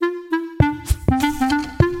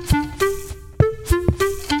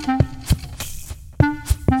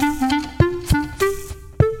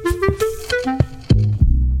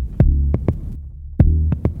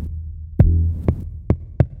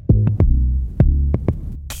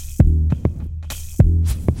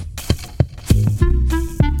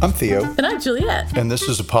I'm Theo. And I'm Juliet. And this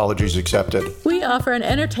is Apologies Accepted. We offer an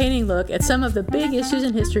entertaining look at some of the big issues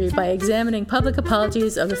in history by examining public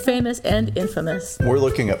apologies of the famous and infamous. We're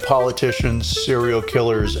looking at politicians, serial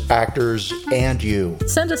killers, actors, and you.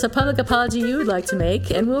 Send us a public apology you would like to make,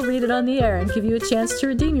 and we'll read it on the air and give you a chance to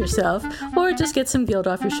redeem yourself, or just get some guilt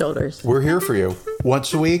off your shoulders. We're here for you.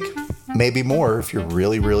 Once a week, maybe more if you're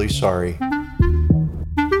really, really sorry.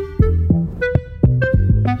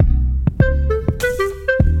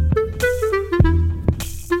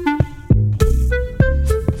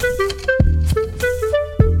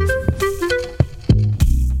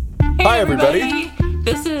 Hi, everybody.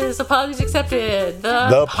 This is Apologies Accepted,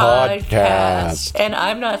 the podcast. And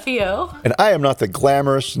I'm not Theo. And I am not the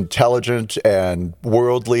glamorous, intelligent, and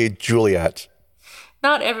worldly Juliet.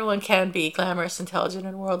 Not everyone can be glamorous, intelligent,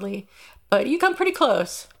 and worldly, but you come pretty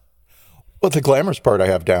close. Well, the glamorous part I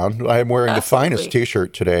have down. I am wearing Absolutely. the finest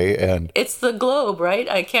t-shirt today. And it's the globe, right?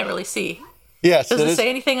 I can't really see. Yes. Does it say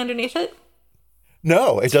anything underneath it?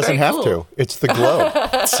 No, it doesn't have to. It's the globe.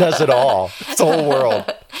 It says it all. It's the whole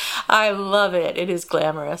world. I love it. It is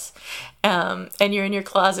glamorous. And you're in your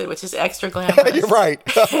closet, which is extra glamorous. You're right.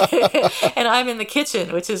 And I'm in the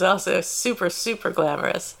kitchen, which is also super, super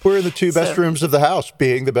glamorous. We're in the two best rooms of the house,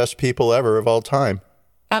 being the best people ever of all time.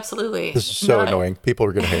 Absolutely. This is so annoying. People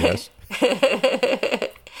are going to hate us.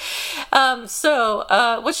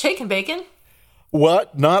 What's shaking, Bacon?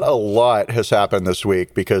 What? Not a lot has happened this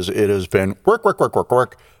week because it has been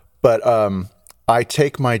work. But I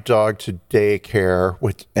take my dog to daycare,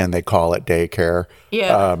 and they call it daycare.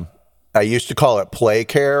 Yeah. I used to call it play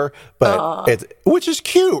care, but which is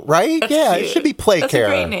cute, right? That's yeah, cute. It should be play That's care.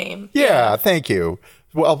 That's a great name. Yeah, thank you.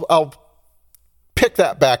 Well, I'll pick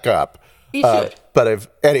that back up. You should. But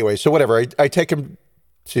anyway, so whatever. I take him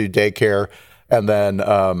to daycare, and then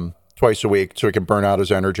twice a week so he can burn out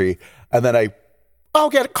his energy, and then I'll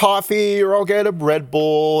get a coffee or I'll get a Red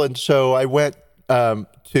Bull. And so I went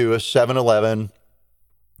to a 7-Eleven,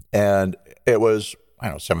 and it was,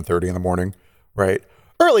 7:30 in the morning, right?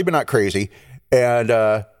 Early, but not crazy. And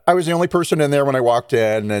I was the only person in there when I walked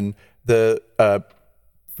in, and the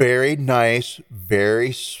very nice,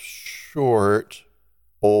 very short,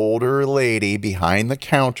 older lady behind the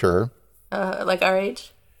counter. Like our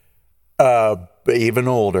age? Even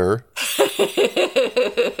older.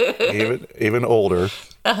 even older.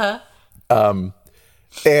 Uh-huh.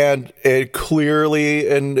 And it clearly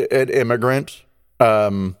an immigrant,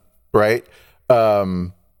 right?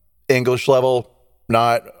 English level,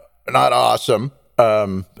 not awesome.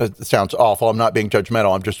 It sounds awful. I'm not being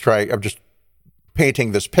judgmental. I'm just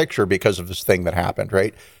painting this picture because of this thing that happened,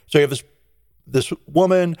 right? So you have this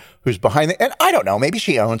woman who's behind and I don't know, maybe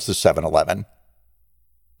she owns the 7-Eleven.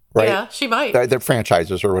 Right? Yeah, she might. They're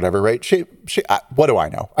franchises or whatever, right? She. What do I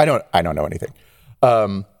know? I don't know anything.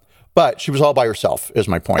 But she was all by herself, is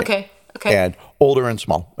my point. Okay. And older and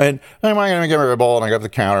small. And am I going to give her a bowl? And I go to the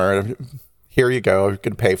counter. And here you go. You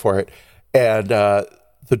can pay for it. And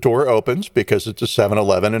the door opens because it's a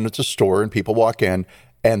 7-Eleven and it's a store, and people walk in.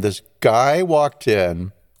 And this guy walked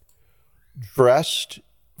in, dressed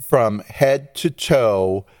from head to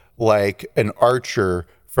toe like an archer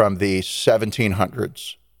from the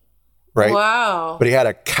 1700s. Right? Wow. But he had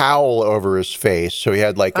a cowl over his face, so he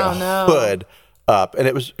had like a hood up. And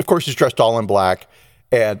it was, of course, he's dressed all in black.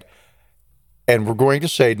 And we're going to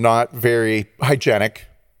say not very hygienic.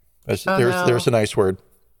 There's a nice word.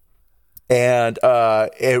 And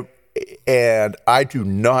and I do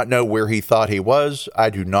not know where he thought he was. I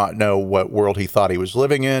do not know what world he thought he was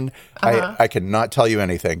living in. I cannot tell you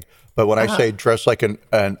anything. But when I say dressed like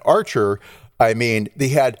an archer, I mean he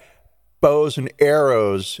had bows and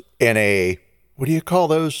arrows in a, what do you call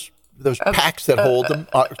those packs that hold them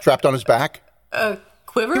strapped on his back?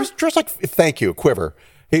 Quiver? He was dressed like, thank you, a quiver.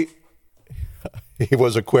 He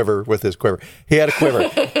was a quiver with his quiver. He had a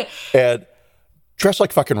quiver and dressed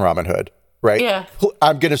like fucking Robin Hood, right? Yeah.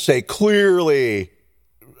 I'm going to say clearly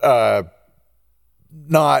not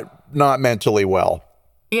mentally well.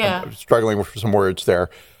 Yeah. I'm struggling with some words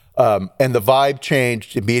there. And the vibe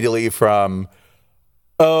changed immediately from,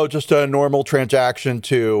 just a normal transaction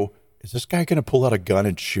to, is this guy going to pull out a gun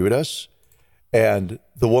and shoot us? And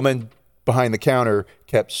the woman behind the counter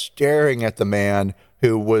kept staring at the man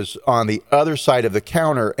who was on the other side of the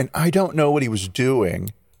counter. And I don't know what he was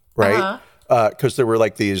doing, right? Because there were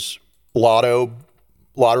like these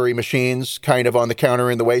lottery machines kind of on the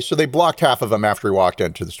counter in the way. So they blocked half of them after he walked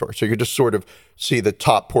into the store. So you could just sort of see the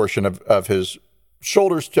top portion of his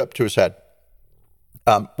shoulders up to his head.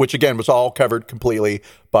 Which again was all covered completely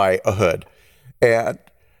by a hood. And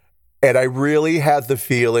And I really had the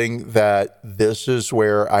feeling that this is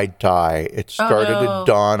where I die. It started to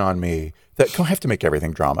dawn on me that I have to make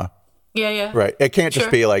everything drama. Yeah. Right. It can't just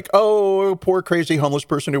be like, oh, poor crazy homeless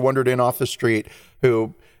person who wandered in off the street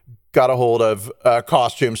who got a hold of a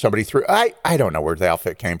costume somebody threw. I don't know where the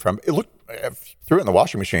outfit came from. It looked, if threw it in the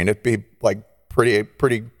washing machine, it'd be like pretty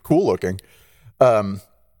cool looking. And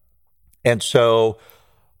so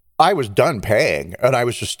I was done paying, and I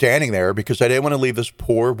was just standing there because I didn't want to leave this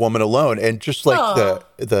poor woman alone. And just like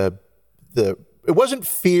the it wasn't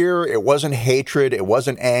fear, it wasn't hatred, it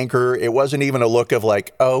wasn't anger, it wasn't even a look of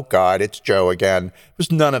like, oh God, it's Joe again. It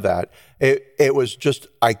was none of that. It was just,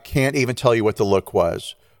 I can't even tell you what the look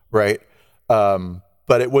was, right?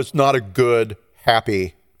 But it was not a good,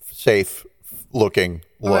 happy, safe looking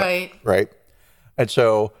look, right? And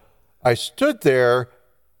so I stood there,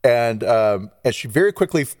 and she very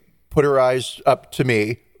quickly put her eyes up to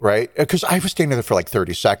me, right? Because I was standing there for like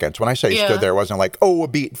 30 seconds. When I say stood there, it wasn't like, oh, a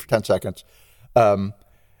beat for 10 seconds.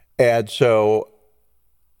 And so,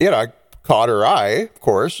 I caught her eye, of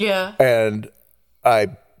course. Yeah. And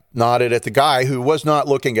I nodded at the guy who was not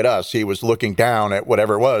looking at us. He was looking down at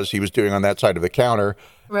whatever it was he was doing on that side of the counter.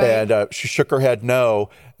 Right. And she shook her head no.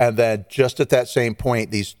 And then just at that same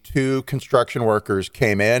point, these two construction workers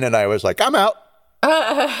came in, and I was like, I'm out.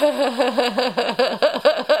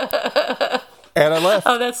 And I left.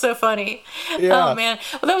 Oh, that's so funny. Yeah. Oh, man.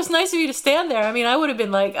 Well, that was nice of you to stand there. I mean, I would have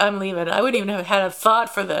been like, I'm leaving. I wouldn't even have had a thought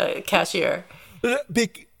for the cashier.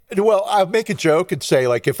 Well, I'll make a joke and say,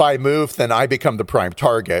 like, if I move, then I become the prime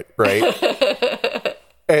target, right?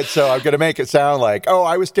 And so I'm going to make it sound like, oh,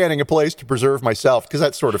 I was standing in place to preserve myself, because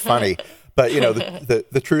that's sort of funny. But,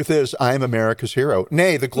 the truth is, I'm America's hero.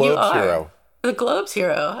 Nay, the globe's hero. The globe's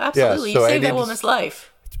hero. Absolutely. Yeah, so you saved that woman's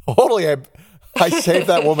life. Totally. I saved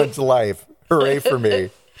that woman's life. Hooray for me.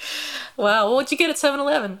 Wow. Well, what'd you get at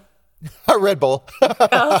 7-Eleven? A Red Bull.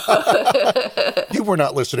 You were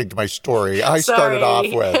not listening to my story. I started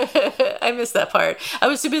off with. I missed that part. I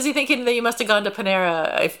was too busy thinking that you must have gone to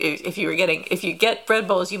Panera. If you get Red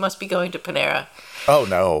Bulls, you must be going to Panera. Oh,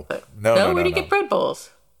 no. No. Where do you get Red Bulls?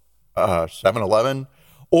 7-Eleven.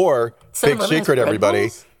 Or, big secret, everybody.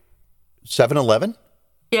 7-Eleven?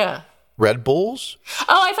 Yeah. Red Bulls?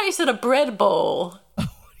 Oh, I thought you said a bread bowl.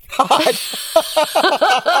 God.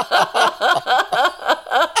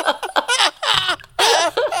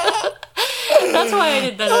 That's why I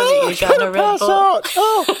didn't know that you got a Red Bull.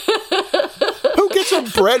 Oh. Who gets a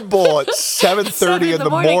bread bowl at 7:30 in the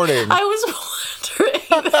morning? I was wondering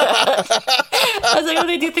that. I was like, oh,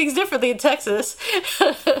 they do things differently in Texas.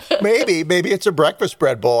 Maybe it's a breakfast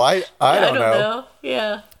bread bowl. I don't know.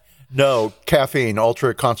 Yeah. No, caffeine,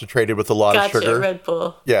 ultra concentrated with a lot of sugar. Red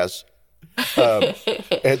Bull. Yes.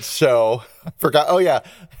 And so I forgot. Oh yeah.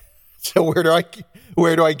 So where do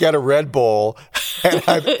I get a Red Bull? And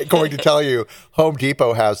I'm going to tell you, Home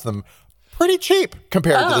Depot has them pretty cheap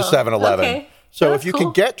compared to the 7-Eleven. Okay. So if you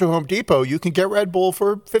can get to Home Depot, you can get Red Bull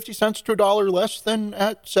for 50 cents to $1 less than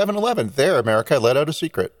at 7-Eleven. There, America, I let out a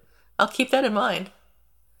secret. I'll keep that in mind.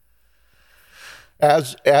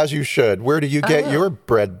 As you should. Where do you get your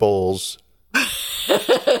bread bowls?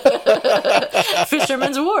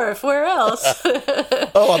 Fisherman's Wharf. Where else?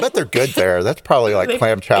 Oh, I bet they're good there. That's probably like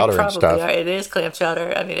clam chowder and stuff. Are. It is clam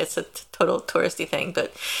chowder. I mean, it's a total touristy thing,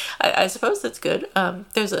 but I suppose that's good.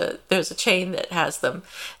 There's a chain that has them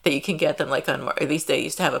that you can get them like on. At least they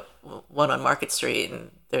used to have one on Market Street,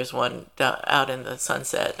 and there's one out in the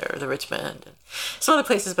Sunset or the Richmond, and some other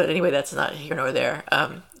places. But anyway, that's not here nor there.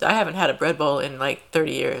 I haven't had a bread bowl in like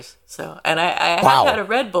 30 years. So, and I have had a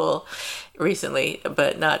Red Bull recently,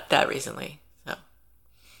 but not that recently. So.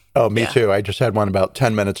 Oh, me too. I just had one about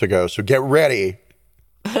 10 minutes ago. So get ready.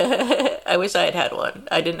 I wish I had one.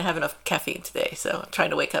 I didn't have enough caffeine today, so I'm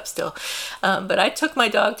trying to wake up still. But I took my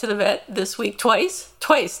dog to the vet this week twice.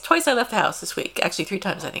 Twice I left the house this week. Actually, 3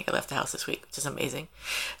 times I think I left the house this week, which is amazing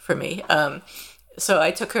for me. So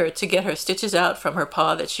I took her to get her stitches out from her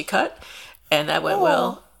paw that she cut, and that went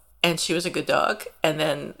well. And she was a good dog. And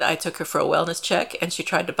then I took her for a wellness check, and she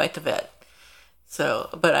tried to bite the vet. So,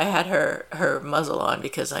 but I had her muzzle on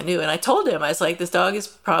because I knew, and I told him, I was like, this dog is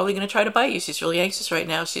probably going to try to bite you. She's really anxious right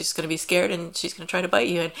now. She's going to be scared, and she's going to try to bite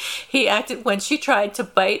you. And he acted, when she tried to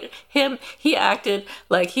bite him, he acted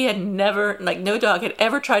like he had never, like no dog had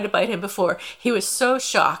ever tried to bite him before. He was so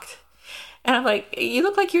shocked. And I'm like, you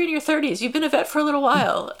look like you're in your 30s. You've been a vet for a little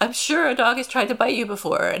while. I'm sure a dog has tried to bite you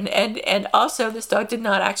before. And also, this dog did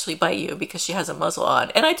not actually bite you because she has a muzzle on.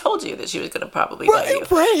 And I told you that she was going to probably bite you.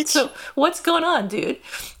 Right. So what's going on, dude?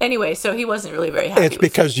 Anyway, so he wasn't really very happy. It's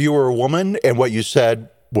because you were a woman and what you said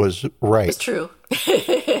was right. It's true.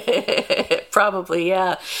 Probably,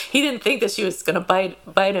 yeah. He didn't think that she was going to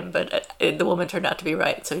bite him, but the woman turned out to be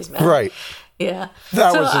right, so he's mad. Right. Yeah.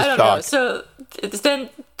 That was his shock. So then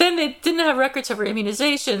they didn't have records of her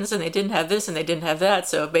immunizations, and they didn't have this, and they didn't have that.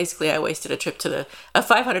 So basically, I wasted a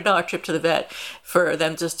 $500 trip to the vet for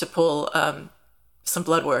them just to pull some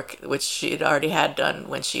blood work, which she had already had done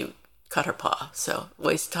when she cut her paw. So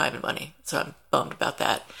waste time and money. So I'm bummed about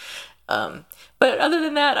that. But other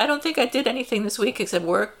than that, I don't think I did anything this week except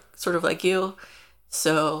work, sort of like you.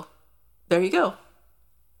 So there you go.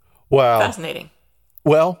 Wow. Fascinating.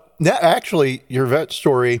 Well, actually, your vet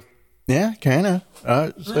story, yeah, kind of.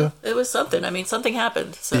 Well, it was something. I mean, something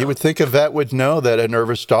happened. So. You would think a vet would know that a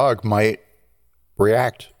nervous dog might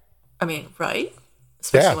react. I mean, right?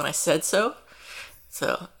 Especially when I said so.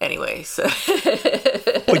 So, anyway.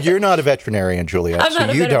 Well, you're not a veterinarian, Juliette, I'm not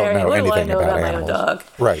so you don't know anything about about animals. My own dog.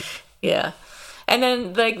 Right. Yeah. And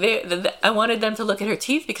then, I wanted them to look at her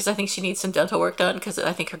teeth because I think she needs some dental work done because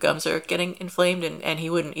I think her gums are getting inflamed, and he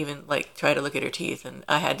wouldn't even, try to look at her teeth. And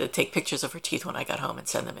I had to take pictures of her teeth when I got home and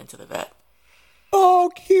send them into the vet.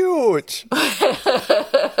 Oh, cute.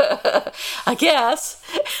 I guess.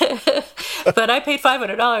 But I paid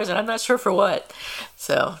 $500, and I'm not sure for what.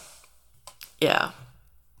 So, yeah.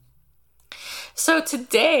 So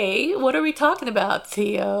today, what are we talking about,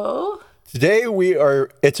 Theo? Today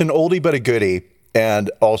it's an oldie but a goodie, and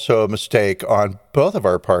also a mistake on both of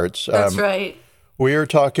our parts. That's right. We are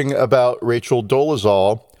talking about Rachel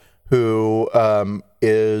Dolezal, who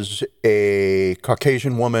is a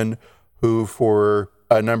Caucasian woman who for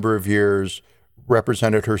a number of years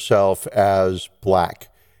represented herself as Black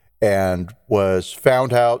and was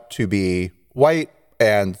found out to be white,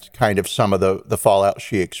 and kind of some of the fallout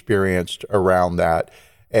she experienced around that.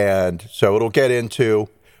 And so it'll get into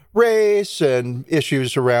race and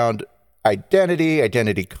issues around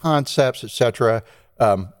identity concepts, etc.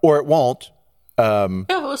 Or it won't. Yeah,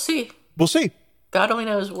 we'll see. We'll see. God only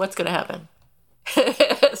knows what's going to happen.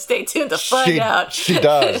 Stay tuned to find out. She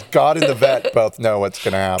does. God and the vet both know what's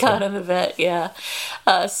going to happen. God and the vet, yeah.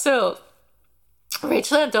 So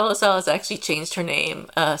Rachel Dolezal has actually changed her name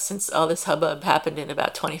since all this hubbub happened in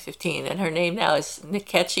about 2015, and her name now is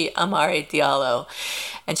Nkechi Amare Diallo,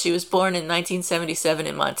 and she was born in 1977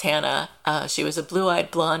 in Montana. She was a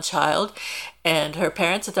blue-eyed blonde child, and her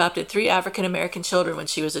parents adopted 3 African-American children when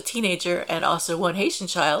she was a teenager, and also 1 Haitian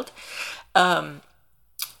child.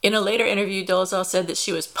 In a later interview, Dolezal said that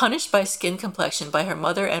she was punished by skin complexion by her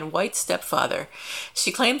mother and white stepfather.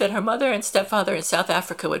 She claimed that her mother and stepfather in South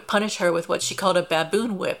Africa would punish her with what she called a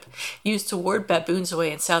baboon whip, used to ward baboons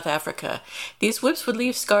away in South Africa. These whips would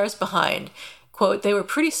leave scars behind. Quote, they were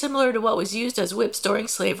pretty similar to what was used as whips during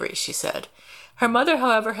slavery, she said. Her mother,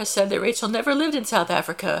 however, has said that Rachel never lived in South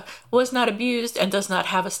Africa, was not abused, and does not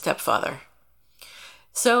have a stepfather.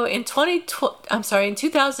 So in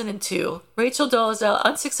 2002, Rachel Dolezal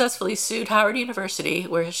unsuccessfully sued Howard University,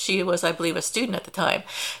 where she was, I believe, a student at the time,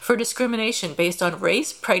 for discrimination based on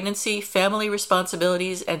race, pregnancy, family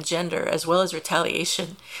responsibilities, and gender, as well as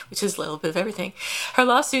retaliation, which is a little bit of everything. Her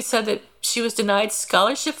lawsuit said that she was denied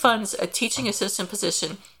scholarship funds, a teaching assistant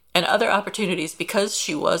position, and other opportunities because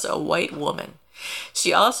she was a white woman.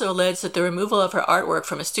 She also alleged that the removal of her artwork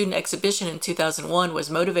from a student exhibition in 2001 was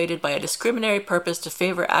motivated by a discriminatory purpose to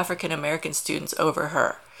favor African American students over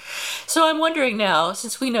her. So I'm wondering now,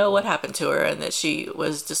 since we know what happened to her and that she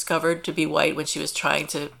was discovered to be white when she was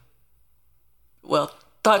thought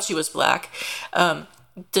she was Black,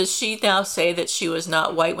 does she now say that she was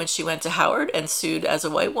not white when she went to Howard and sued as a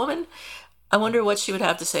white woman? I wonder what she would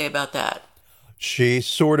have to say about that. She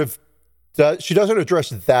sort of does. She doesn't address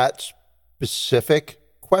that specific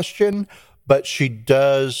question, but she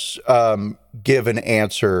does give an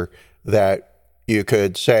answer that you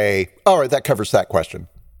could say, all right, that covers that question.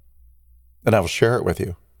 And I will share it with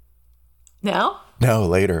you. Now? No,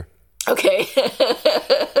 later. Okay.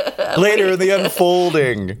 Later in the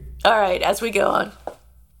unfolding. All right, as we go on.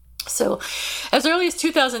 So, as early as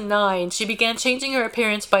 2009, she began changing her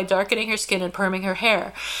appearance by darkening her skin and perming her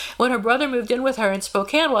hair. When her brother moved in with her in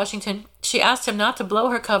Spokane, Washington, she asked him not to blow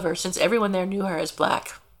her cover since everyone there knew her as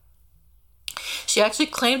Black. She actually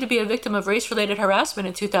claimed to be a victim of race-related harassment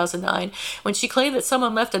in 2009 when she claimed that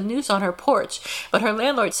someone left a noose on her porch, but her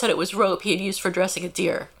landlord said it was rope he had used for dressing a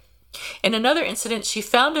deer. In another incident, she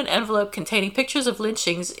found an envelope containing pictures of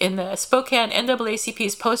lynchings in the Spokane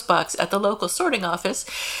NAACP's postbox at the local sorting office.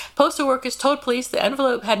 Postal workers told police the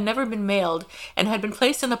envelope had never been mailed and had been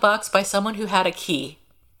placed in the box by someone who had a key.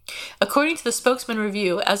 According to the Spokesman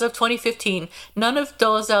Review, as of 2015, none of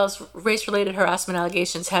Dolezal's race-related harassment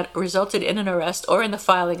allegations had resulted in an arrest or in the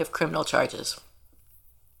filing of criminal charges.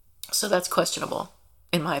 So that's questionable,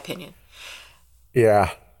 in my opinion.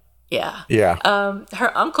 Yeah. Yeah. Yeah.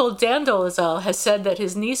 Her uncle, Dan Dolezal, has said that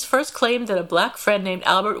his niece first claimed that a black friend named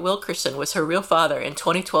Albert Wilkerson was her real father in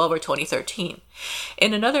 2012 or 2013.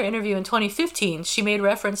 In another interview in 2015, she made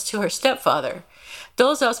reference to her stepfather.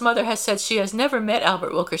 Dolezal's mother has said she has never met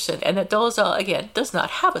Albert Wilkerson and that Dolezal, again, does not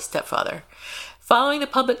have a stepfather. Following the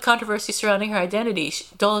public controversy surrounding her identity,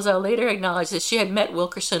 Dolezal later acknowledged that she had met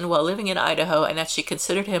Wilkerson while living in Idaho and that she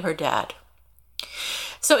considered him her dad.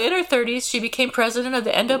 So in her 30s, she became president of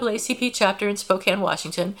the NAACP chapter in Spokane,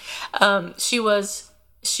 Washington. She was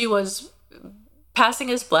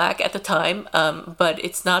passing as black at the time, but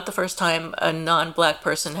it's not the first time a non-black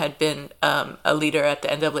person had been a leader at the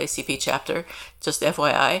NAACP chapter, just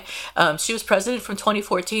FYI. She was president from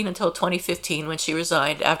 2014 until 2015 when she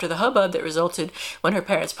resigned after the hubbub that resulted when her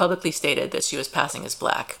parents publicly stated that she was passing as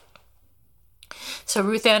black. So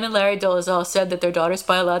Ruth Ann and Larry Dolezal said that their daughter's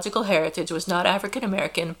biological heritage was not African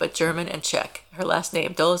American, but German and Czech. Her last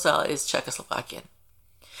name, Dolezal, is Czechoslovakian.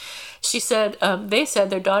 She said, they said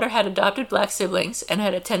their daughter had adopted black siblings and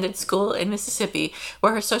had attended school in Mississippi,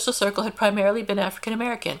 where her social circle had primarily been African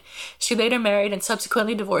American. She later married and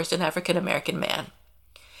subsequently divorced an African American man.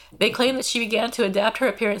 They claim that she began to adapt her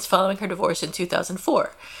appearance following her divorce in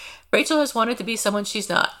 2004. Rachel has wanted to be someone she's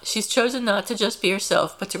not. She's chosen not to just be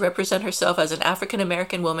herself, but to represent herself as an African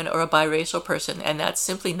American woman or a biracial person, and that's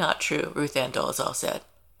simply not true, Ruth Ann Dolezal said.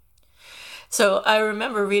 So I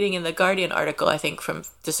remember reading in the Guardian article, I think from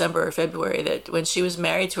December or February, that when she was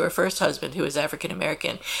married to her first husband, who was African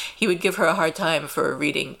American, he would give her a hard time for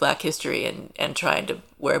reading black history and trying to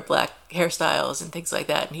wear black hairstyles and things like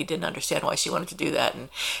that, and he didn't understand why she wanted to do that, and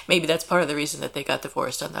maybe that's part of the reason that they got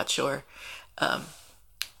divorced, I'm not sure.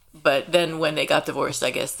 But then when they got divorced,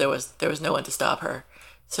 I guess there was no one to stop her.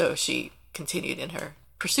 So she continued in her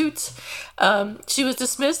pursuits. She was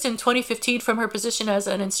dismissed in 2015 from her position as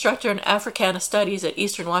an instructor in Africana Studies at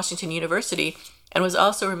Eastern Washington University and was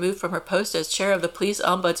also removed from her post as chair of the Police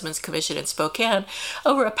Ombudsman's Commission in Spokane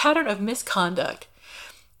over a pattern of misconduct.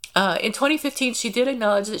 In 2015, she did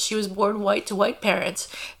acknowledge that she was born white to white parents,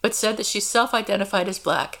 but said that she self-identified as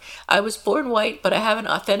black. I was born white, but I have an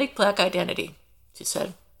authentic black identity, she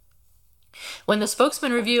said. When the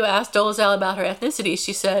Spokesman Review asked Dolezal about her ethnicity,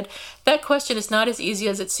 she said, "That question is not as easy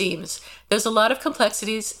as it seems. There's a lot of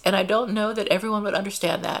complexities, and I don't know that everyone would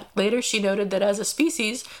understand that." Later, she noted that as a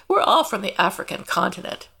species, we're all from the African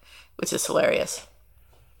continent, which is hilarious.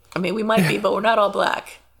 I mean, we might be, but we're not all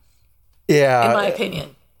black. Yeah. In my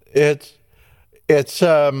opinion. It's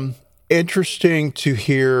interesting to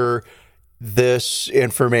hear this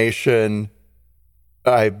information.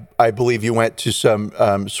 I believe you went to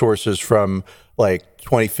some sources from like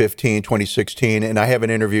 2015, 2016, and I have an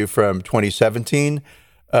interview from 2017,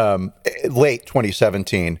 late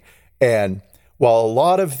 2017. And while a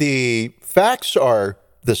lot of the facts are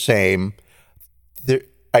the same,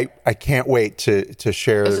 I can't wait to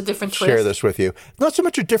share this with you. Not so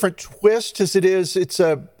much a different twist as it is. It's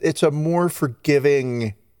a more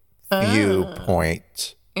forgiving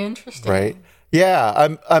viewpoint. Interesting. Right?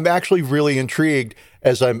 Yeah, I'm actually really intrigued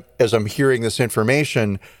as I'm hearing this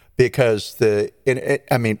information because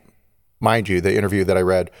mind you, the interview that I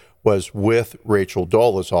read was with Rachel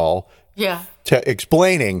Dolezal. Yeah.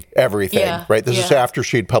 Explaining everything, right? This is after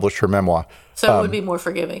she'd published her memoir. So it would be more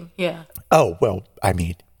forgiving, yeah. Oh, well, I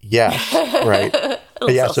mean, yes, right?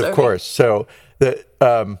 Yes, of course. So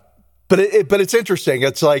but it's interesting.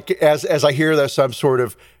 It's like as I hear this, I'm sort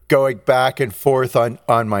of going back and forth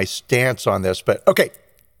on my stance on this, but okay.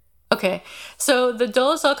 Okay, so the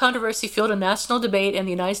Dolezal controversy fueled a national debate in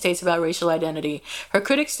the United States about racial identity. Her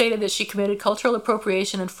critics stated that she committed cultural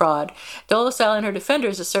appropriation and fraud. Dolezal and her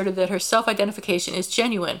defenders asserted that her self-identification is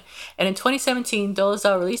genuine. And in 2017,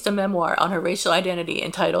 Dolezal released a memoir on her racial identity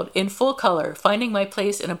entitled "In Full Color: Finding My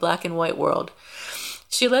Place in a Black and White World."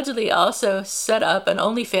 She allegedly also set up an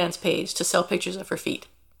OnlyFans page to sell pictures of her feet.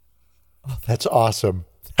 Oh, that's awesome.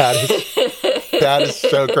 That is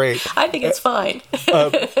so great. I think it's fine.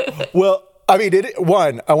 Well, I mean,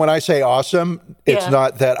 when I say awesome, it's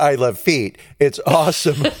not that I love feet. It's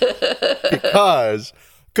awesome because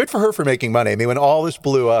good for her for making money. I mean, when all this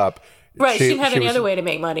blew up, right? She didn't have any other way to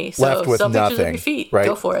make money. So left with sell nothing. Pictures of your feet. Right?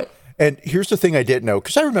 Go for it. And here's the thing I didn't know,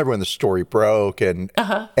 because I remember when the story broke, and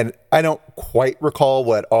I don't quite recall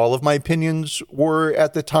what all of my opinions were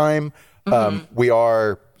at the time. We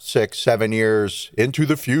are 6-7 years into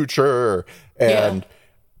the future, and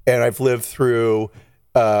I've lived through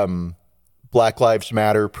Black Lives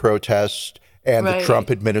Matter protests and the Trump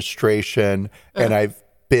administration, and I've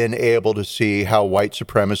been able to see how white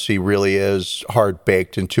supremacy really is hard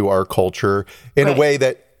baked into our culture in a way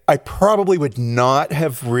that I probably would not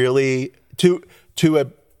have really to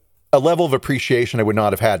to a level of appreciation I would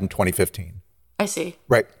not have had in 2015. I see.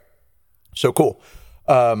 Right. So cool.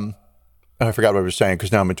 I forgot what I was saying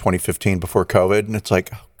because now I'm in 2015 before COVID, and it's like,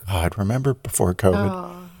 oh God, remember before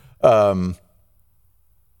COVID? Oh.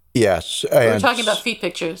 Yes. We were talking about feet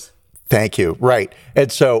pictures. Thank you. Right.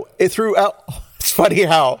 And so it threw out, it's funny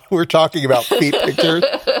how we're talking about feet pictures.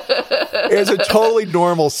 It's a totally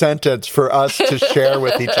normal sentence for us to share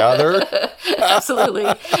with each other. Absolutely.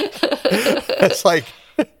 It's like,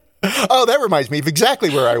 oh, that reminds me of exactly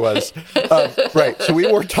where I was. Right. So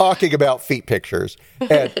we were talking about feet pictures.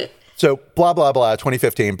 And so blah, blah, blah,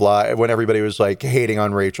 2015, blah, when everybody was like hating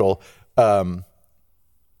on Rachel. I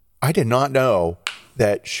did not know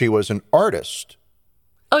that she was an artist.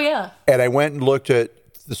 Oh, yeah. And I went and looked at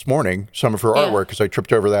this morning some of her artwork because I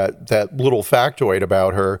tripped over that little factoid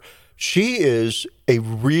about her. She is a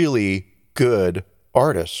really good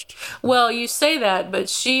artist. Well, you say that, but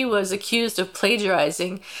she was accused of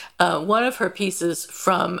plagiarizing one of her pieces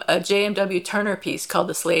from a JMW Turner piece called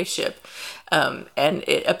The Slave Ship. And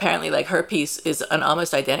it apparently, like, her piece is an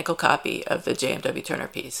almost identical copy of the JMW Turner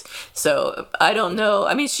piece. So I don't know.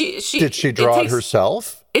 I mean, she did she draw it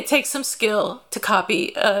herself? It takes some skill to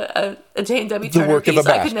copy a JMW Turner piece.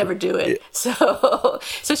 I could never do it. Yeah.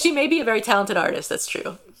 So she may be a very talented artist. That's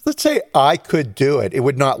true. Let's say I could do it. It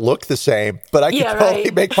would not look the same, but I could totally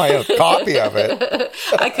make my own copy of it.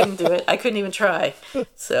 I couldn't do it. I couldn't even try.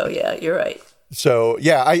 So, yeah, you're right. So,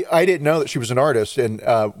 yeah, I didn't know that she was an artist. And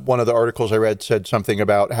one of the articles I read said something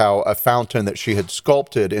about how a fountain that she had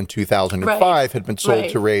sculpted in 2005 had been sold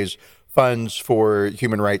to raise funds for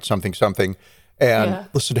human rights, something. And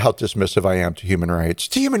listen to how dismissive I am to human rights.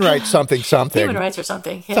 To human rights, something. Human rights or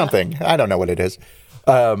something. Yeah. Something. I don't know what it is.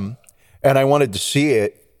 And I wanted to see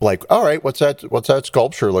it. Like, all right, what's that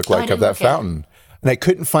sculpture look like of that fountain? And I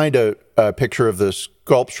couldn't find a picture of the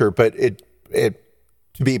sculpture, but it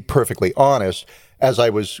to be perfectly honest, as I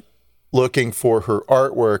was looking for her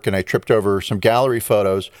artwork and I tripped over some gallery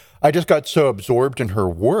photos, I just got so absorbed in her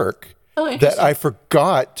work that I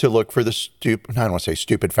forgot to look for the I don't want to say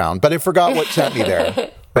stupid fountain, but I forgot what sent me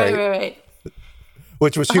there. Right.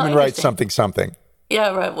 Which was human rights, something. Yeah,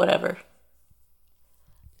 right, whatever.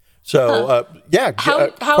 So,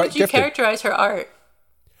 how would you characterize her art?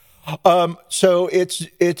 So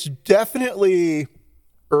it's definitely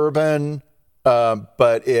urban,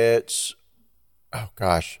 but it's, oh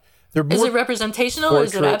gosh. Is it representational?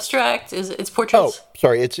 Is it abstract? It's portraits? Oh,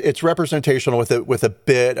 sorry. It's representational with a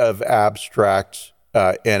bit of abstract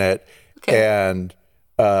in it, and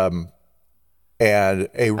a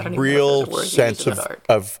real sense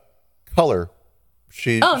of color.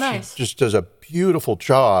 She just does a beautiful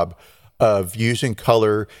job of using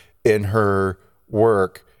color in her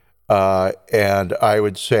work, and I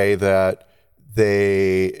would say that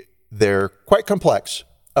they're quite complex.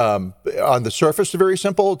 On the surface, they're very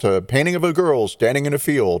simple. To a painting of a girl standing in a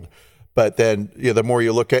field, but then the more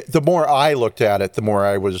I looked at it, the more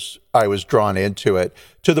I was drawn into it,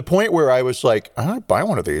 to the point where I was like, I'd buy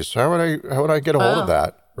one of these. How would I get a hold of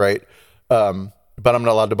that? Right. But I'm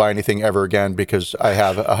not allowed to buy anything ever again because I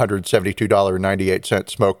have a $172.98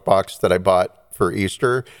 smoke box that I bought for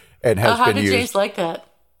Easter and has been used. How did James like that?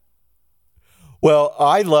 Well,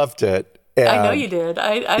 I loved it. I know you did.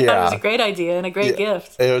 I thought it was a great idea and a great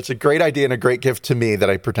gift. It was a great idea and a great gift to me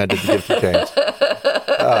that I pretended to give to James.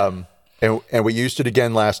 And we used it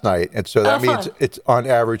again last night. And so that means it's on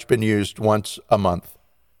average been used once a month.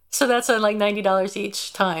 So that's on like $90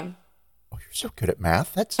 each time. Oh, you're so good at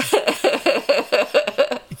math. That's...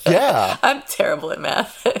 Yeah. I'm terrible at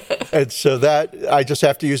math. And so that I just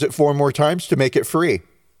have to use it 4 more times to make it free.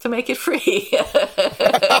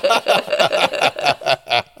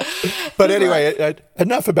 But anyway,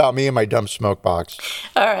 enough about me and my dumb smoke box.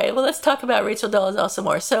 All right. Well, let's talk about Rachel Dolezal some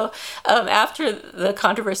more. So after the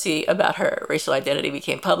controversy about her racial identity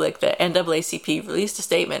became public, the NAACP released a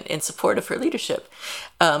statement in support of her leadership.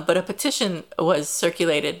 But a petition was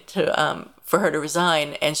circulated for her to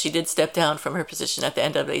resign, and she did step down from her position at the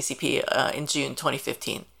NAACP in June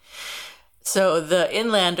 2015. So the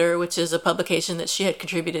Inlander, which is a publication that she had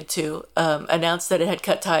contributed to, announced that it had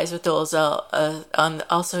cut ties with Dolezal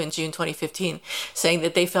also in June 2015, saying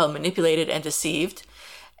that they felt manipulated and deceived.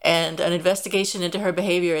 And an investigation into her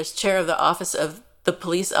behavior as chair of the Office of the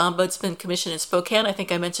Police Ombudsman Commission in Spokane, I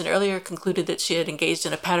think I mentioned earlier, concluded that she had engaged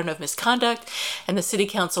in a pattern of misconduct, and the city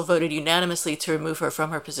council voted unanimously to remove her from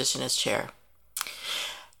her position as chair.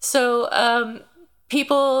 So,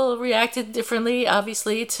 people reacted differently,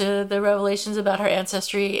 obviously, to the revelations about her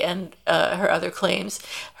ancestry and her other claims.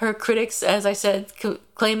 Her critics, as I said,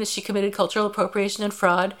 claim that she committed cultural appropriation and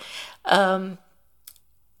fraud.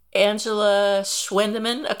 Angela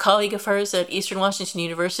Schwendeman, a colleague of hers at Eastern Washington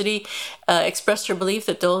University, expressed her belief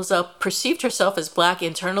that Dolezal perceived herself as black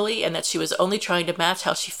internally and that she was only trying to match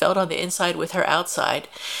how she felt on the inside with her outside.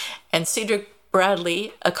 And Cedric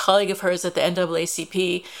Bradley, a colleague of hers at the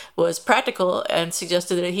NAACP, was practical and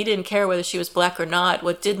suggested that he didn't care whether she was black or not.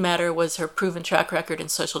 What did matter was her proven track record in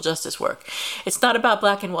social justice work. It's not about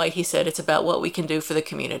black and white, he said. It's about what we can do for the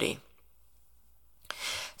community.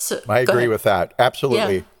 So I agree with that.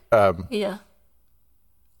 Absolutely. Yeah.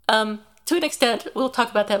 To an extent, we'll talk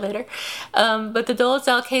about that later. But the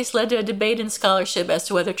Dolezal case led to a debate in scholarship as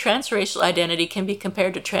to whether transracial identity can be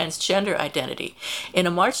compared to transgender identity. In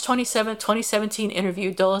a March 27, 2017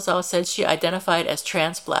 interview, Dolezal said she identified as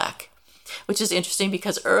trans-black, which is interesting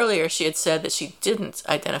because earlier she had said that she didn't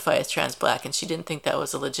identify as trans-black and she didn't think that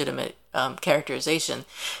was a legitimate characterization.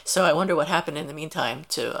 So I wonder what happened in the meantime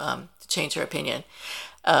to change her opinion.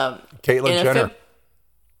 Caitlyn Jenner.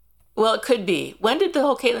 Well, it could be. When did the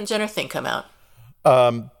whole Caitlyn Jenner thing come out?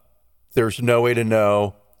 There's no way to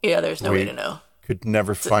know. Yeah, there's no way to know. Could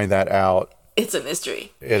never find that out. It's a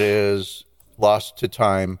mystery. It is lost to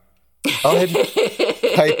time. All I had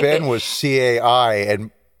to type in was CAI, and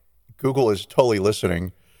Google is totally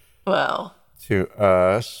listening. Wow. To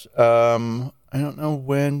us. I don't know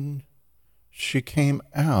when she came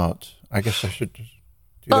out. I guess I should just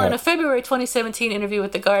in a February 2017 interview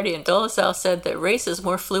with The Guardian, Dolezal said that race is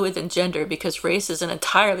more fluid than gender because race is an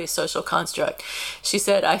entirely social construct. She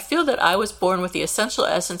said, I feel that I was born with the essential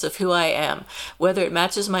essence of who I am, whether it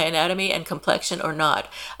matches my anatomy and complexion or not.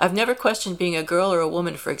 I've never questioned being a girl or a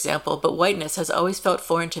woman, for example, but whiteness has always felt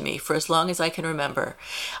foreign to me for as long as I can remember.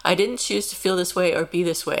 I didn't choose to feel this way or be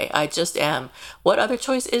this way. I just am. What other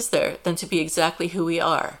choice is there than to be exactly who we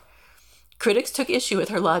are? Critics took issue with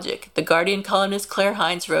her logic. The Guardian columnist Claire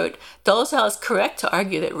Hines wrote, Dolezal is correct to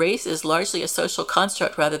argue that race is largely a social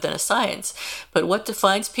construct rather than a science, but what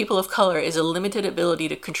defines people of color is a limited ability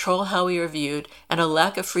to control how we are viewed and a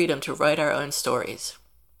lack of freedom to write our own stories.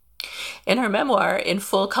 In her memoir, In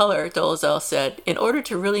Full Color, Dolezal said, in order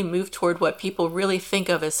to really move toward what people really think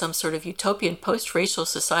of as some sort of utopian post-racial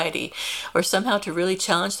society, or somehow to really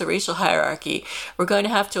challenge the racial hierarchy, we're going to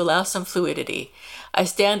have to allow some fluidity. I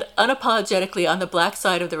stand unapologetically on the black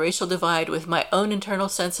side of the racial divide with my own internal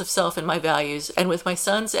sense of self and my values, and with my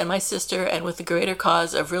sons and my sister, and with the greater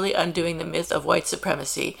cause of really undoing the myth of white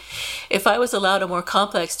supremacy. If I was allowed a more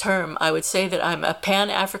complex term, I would say that I'm a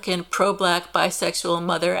pan-African, pro-black, bisexual,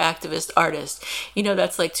 mother, activist, artist. You know,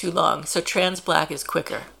 that's like too long, so trans-black is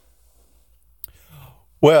quicker.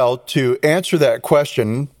 Well, to answer that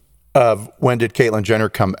question of when did Caitlyn Jenner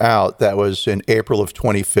come out, that was in April of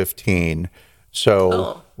 2015.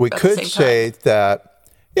 So we could say that,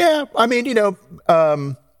 yeah, I mean, you know,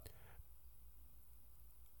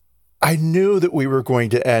 I knew that we were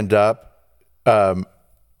going to end up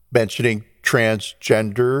mentioning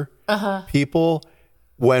transgender people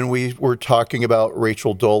when we were talking about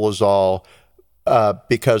Rachel Dolezal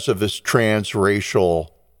because of this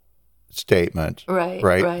transracial statement. Right.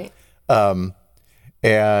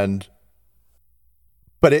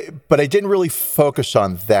 But I didn't really focus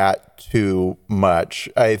on that too much.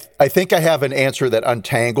 I think I have an answer that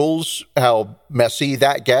untangles how messy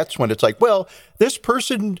that gets when it's like, well, this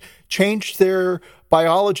person changed their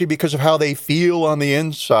biology because of how they feel on the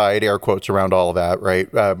inside, air quotes around all of that, right?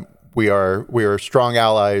 We are strong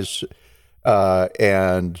allies,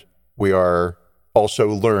 and we are also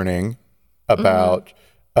learning about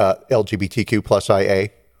LGBTQ plus IA.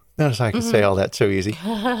 Notice I can say all that so easy.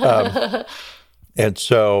 And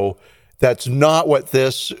so that's not what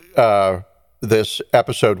this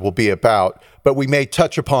episode will be about, but we may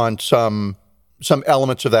touch upon some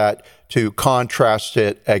elements of that to contrast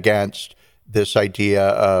it against this idea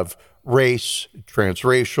of race,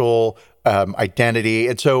 transracial, identity.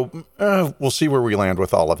 And so we'll see where we land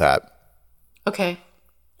with all of that. Okay.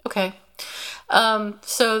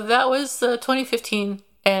 So that was 2015.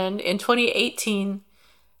 And in 2018,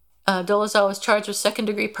 Dolezal was charged with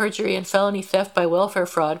second-degree perjury and felony theft by welfare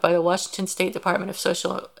fraud by the Washington State Department of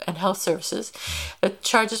Social and Health Services. The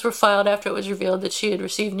charges were filed after it was revealed that she had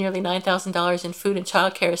received nearly $9,000 in food and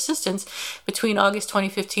child care assistance between August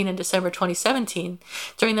 2015 and December 2017.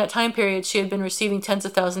 During that time period, she had been receiving tens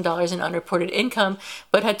of thousands of dollars in unreported income,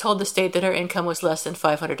 but had told the state that her income was less than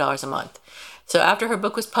 $500 a month. So after her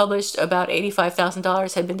book was published, about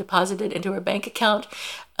 $85,000 had been deposited into her bank account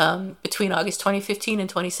between August 2015 and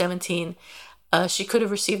 2017. She could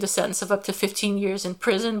have received a sentence of up to 15 years in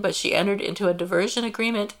prison, but she entered into a diversion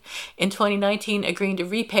agreement in 2019, agreeing to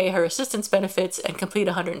repay her assistance benefits and complete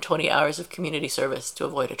 120 hours of community service to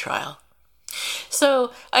avoid a trial.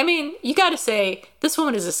 So, I mean, you got to say this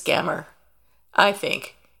woman is a scammer. I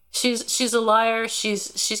think she's a liar.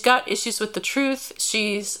 She's got issues with the truth.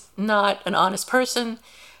 She's not an honest person.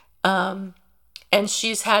 And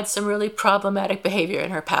she's had some really problematic behavior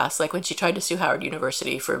in her past, like when she tried to sue Howard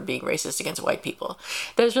University for being racist against white people.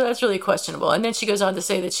 That's really questionable. And then she goes on to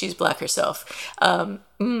say that she's black herself. I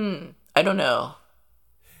don't know.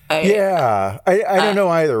 I don't know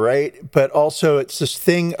either, right? But also it's this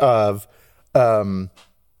thing of,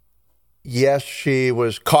 yes, she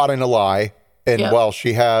was caught in a lie. And while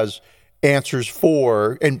she has answers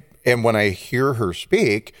for, and when I hear her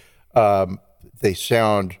speak, they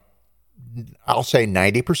sound, I'll say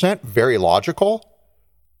 90% very logical,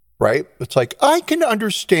 right? It's like, I can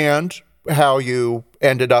understand how you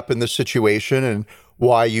ended up in this situation and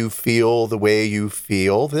why you feel the way you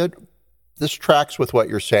feel. That this tracks with what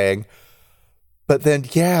you're saying. But then,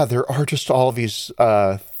 there are just all these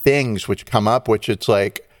things which come up, which it's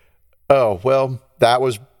like, oh, well, that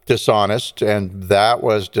was dishonest, and that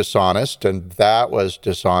was dishonest, and that was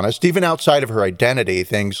dishonest. Even outside of her identity,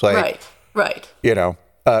 things like, right. You know,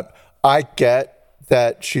 I get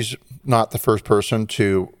that she's not the first person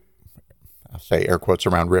to, I'll say air quotes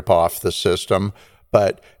around, rip off the system.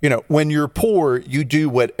 But, you know, when you're poor, you do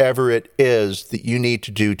whatever it is that you need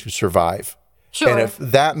to do to survive. Sure. And if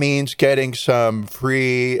that means getting some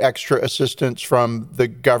free extra assistance from the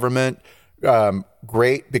government,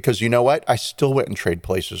 great, because you know what? I still wouldn't trade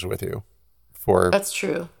places with you for. That's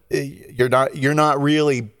true. You're not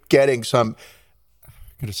really getting some, I'm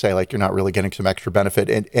going to say, like, you're not really getting some extra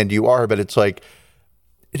benefit, and you are, but it's like,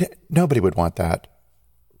 nobody would want that,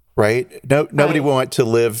 right? Nobody would want to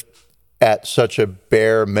live at such a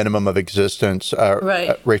bare minimum of existence.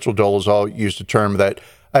 Rachel Dolezal used a term that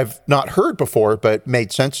I've not heard before, but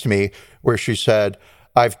made sense to me, where she said,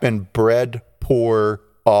 I've been bred poor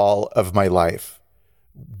all of my life.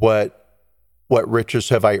 What riches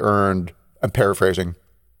have I earned? I'm paraphrasing.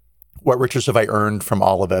 What riches have I earned from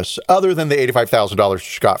all of this, other than the $85,000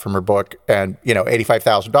 she got from her book? And, you know,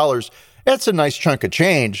 $85,000, that's a nice chunk of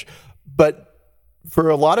change. But for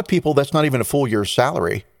a lot of people, that's not even a full year's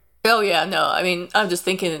salary. Oh, yeah, no. I mean, I'm just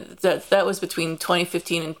thinking that was between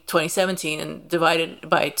 2015 and 2017, and divided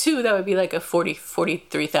by 2, that would be like a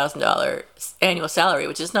 $43,000 annual salary,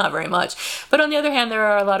 which is not very much. But on the other hand, there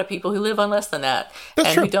are a lot of people who live on less than that.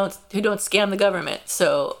 That's true. who don't scam the government.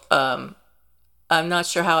 So I'm not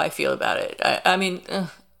sure how I feel about it. I mean,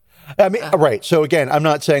 right. So again, I'm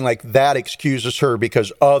not saying like that excuses her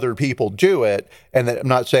because other people do it, and that I'm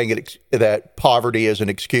not saying that poverty is an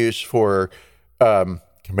excuse for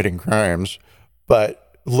committing crimes,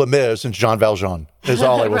 but Les Mis and Jean Valjean is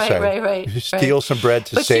all I will say. Right. Steal some bread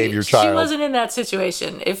to save your child. She wasn't in that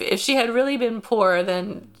situation. If she had really been poor,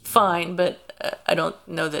 then fine, but I don't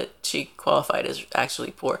know that she qualified as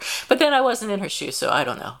actually poor. But then I wasn't in her shoes, so I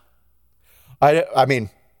don't know. I mean,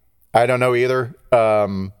 I don't know either.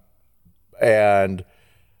 And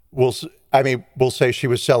we'll say she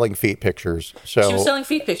was selling feet pictures. So she was selling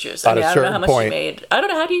feet pictures. I don't know how much she made. I don't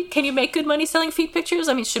know. Can you make good money selling feet pictures?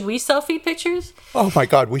 I mean, should we sell feet pictures? Oh my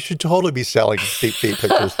God, we should totally be selling feet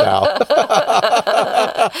pictures now.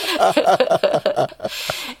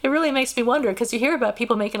 It really makes me wonder, because you hear about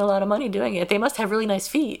people making a lot of money doing it. They must have really nice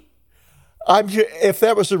feet. If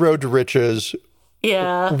that was the road to riches,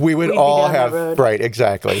 we would all have, right,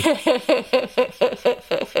 exactly.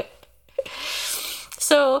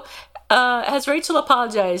 So, has Rachel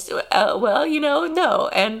apologized? Well, no.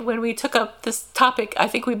 And when we took up this topic, I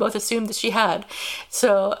think we both assumed that she had.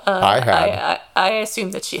 So I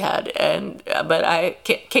assumed that she had, but I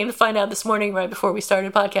came to find out this morning, right before we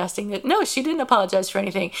started podcasting, that no, she didn't apologize for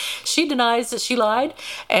anything. She denies that she lied,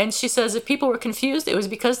 and she says if people were confused, it was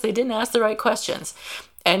because they didn't ask the right questions.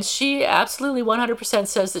 And she absolutely 100%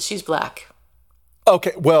 says that she's black.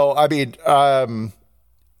 Okay, well, I mean,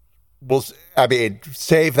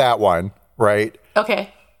 save that one, right?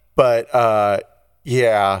 Okay. But,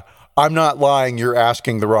 I'm not lying. You're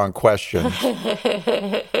asking the wrong question.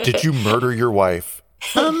 Did you murder your wife?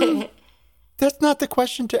 That's not the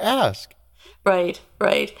question to ask. Right.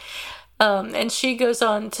 And she goes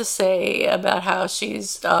on to say about how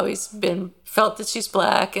she's always felt that she's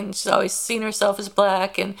black, and she's always seen herself as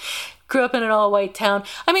black, and grew up in an all-white town.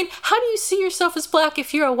 I mean, how do you see yourself as black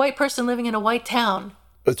if you're a white person living in a white town?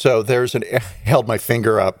 So held my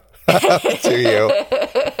finger up to you.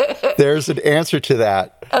 There's an answer to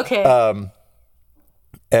that. Okay.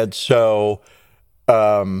 And so,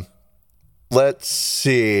 let's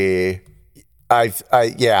see. There's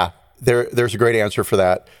a great answer for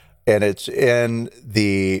that. And it's in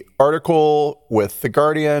the article with The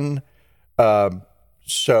Guardian.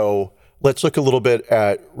 So let's look a little bit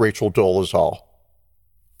at Rachel Dolezal,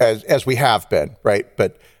 as we have been, right?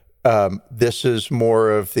 But this is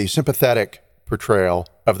more of the sympathetic portrayal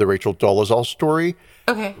of the Rachel Dolezal story,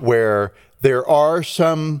 okay, where there are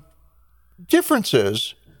some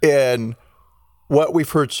differences in what we've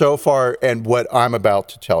heard so far and what I'm about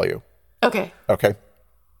to tell you. Okay. Okay.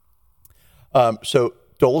 So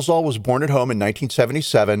Dolezal was born at home in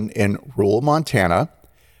 1977 in rural Montana.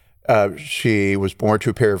 She was born to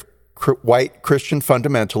a pair of white Christian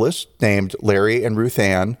fundamentalists named Larry and Ruth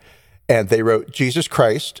Ann, and they wrote Jesus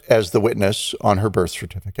Christ as the witness on her birth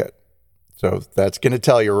certificate. So that's going to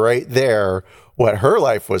tell you right there what her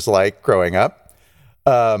life was like growing up.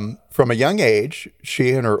 From a young age,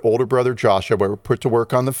 she and her older brother Joshua were put to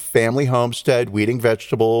work on the family homestead, weeding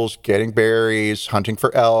vegetables, getting berries, hunting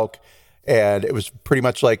for elk, and it was pretty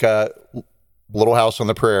much like a Little House on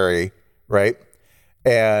the Prairie, right?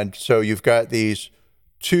 And so you've got these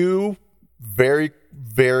two very,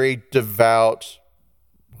 very devout,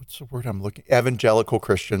 what's the word I'm looking, evangelical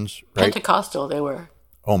Christians, right? Pentecostal, they were.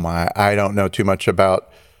 Oh my, I don't know too much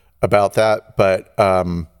about that, but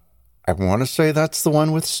I want to say that's the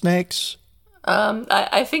one with snakes.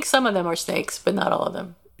 I think some of them are snakes, but not all of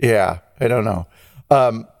them. Yeah, I don't know.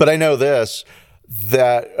 But I know this,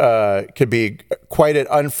 that could be quite an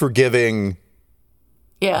unforgiving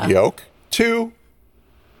yoke to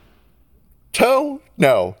toe?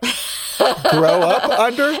 No. Grow up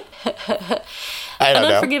under? I don't know.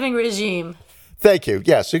 An unforgiving regime. Thank you.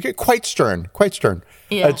 Yes, quite stern, quite stern.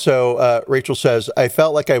 Yeah. And so Rachel says, I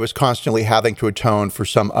felt like I was constantly having to atone for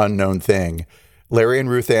some unknown thing. Larry and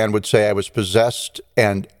Ruth Ann would say I was possessed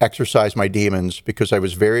and exorcised my demons because I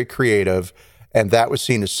was very creative, and that was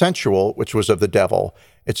seen as sensual, which was of the devil.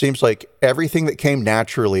 It seems like everything that came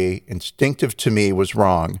naturally, instinctive to me, was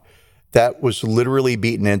wrong. That was literally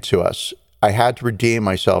beaten into us. I had to redeem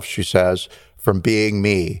myself, she says, from being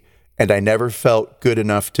me, and I never felt good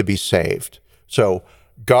enough to be saved. So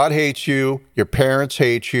God hates you. Your parents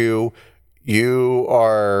hate you. You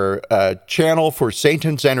are a channel for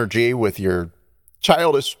Satan's energy with your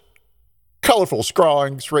childish, colorful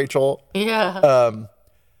scrawlings, Rachel. Yeah.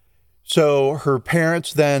 So her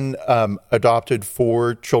parents then adopted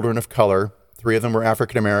 4 children of color. 3 of them were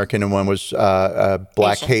African American, and one was a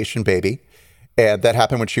black Haitian baby. And that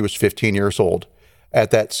happened when she was 15 years old.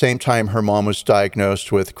 At that same time, her mom was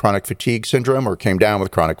diagnosed with chronic fatigue syndrome, or came down with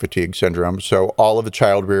chronic fatigue syndrome. So all of the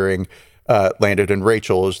child rearing landed in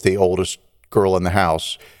Rachel as the oldest girl in the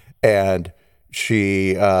house. And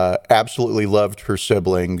she absolutely loved her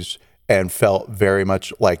siblings and felt very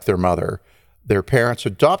much like their mother. Their parents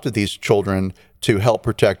adopted these children to help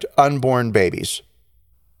protect unborn babies.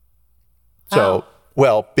 So,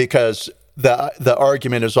 well, because the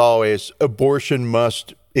argument is always abortion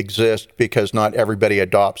must exist because not everybody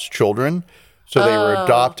adopts children. So they were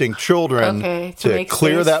adopting children to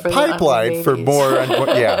clear that pipeline for more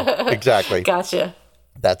unborn. Yeah, exactly. Gotcha.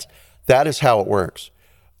 That is how it works.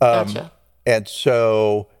 Gotcha. And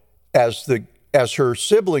so as her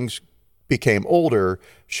siblings became older,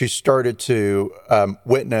 she started to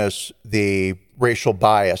witness the racial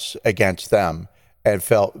bias against them and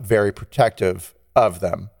felt very protective of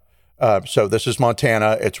them. So this is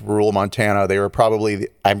Montana. It's rural Montana. They were probably,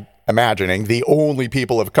 I'm imagining, the only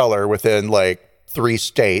people of color within like 3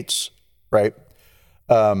 states, right?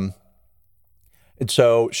 And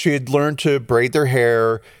so she had learned to braid their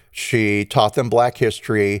hair. She taught them Black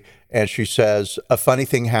history. And she says, a funny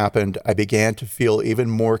thing happened. I began to feel even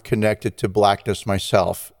more connected to Blackness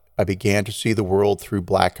myself. I began to see the world through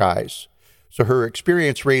Black eyes. So her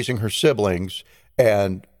experience raising her siblings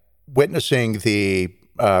and witnessing the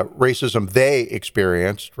racism they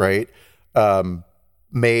experienced, right,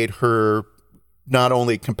 made her not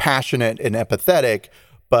only compassionate and empathetic,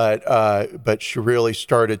 but she really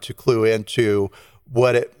started to clue into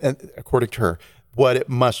what it, according to her, what it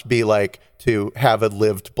must be like to have a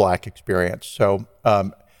lived Black experience. So,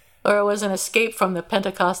 or it was an escape from the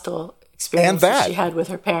Pentecostal experience that she had with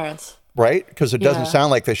her parents, right? Because it doesn't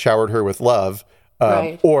sound like they showered her with love,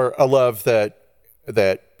 right, or a love that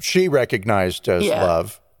she recognized as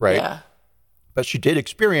love, right? Yeah. But she did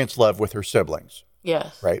experience love with her siblings.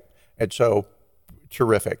 Yes. Right. And so,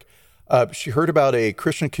 terrific. She heard about a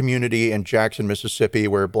Christian community in Jackson, Mississippi,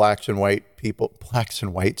 where blacks and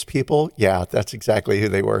whites people, yeah, that's exactly who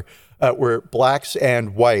they were, where blacks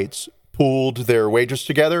and whites pooled their wages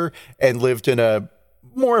together and lived in a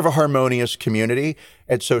more of a harmonious community.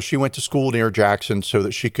 And so she went to school near Jackson so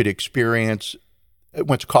that she could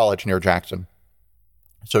went to college near Jackson.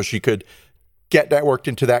 So she could get networked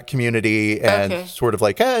into that community and sort of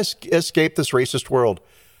like escape this racist world.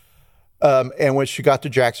 And when she got to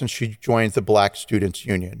Jackson, she joined the Black Students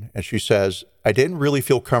Union. And she says, I didn't really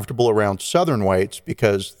feel comfortable around Southern whites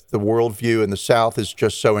because the worldview in the South is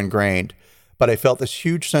just so ingrained. But I felt this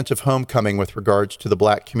huge sense of homecoming with regards to the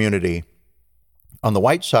Black community. On the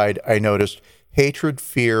white side, I noticed hatred,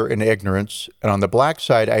 fear, and ignorance. And on the Black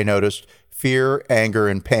side, I noticed fear, anger,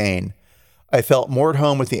 and pain. I felt more at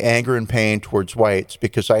home with the anger and pain towards whites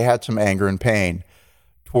because I had some anger and pain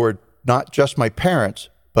toward not just my parents,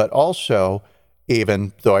 but also,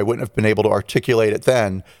 even though I wouldn't have been able to articulate it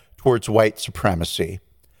then, towards white supremacy.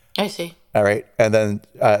 I see. All right. And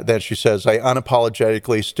then she says, I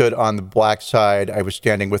unapologetically stood on the Black side. I was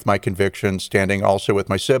standing with my convictions, standing also with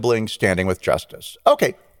my siblings, standing with justice.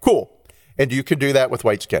 Okay, cool. And you can do that with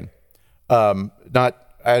white skin. I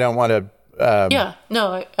don't want to...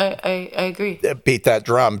 I agree. Beat that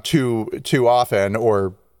drum too often,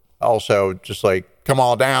 or also just like, come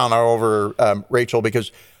all down over Rachel,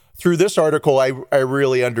 because through this article, I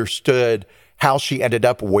really understood how she ended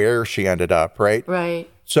up where she ended up, right? Right.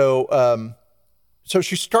 So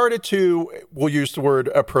she started to, we'll use the word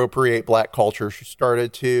appropriate Black culture. She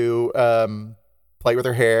started to play with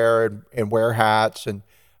her hair and wear hats, and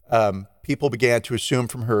people began to assume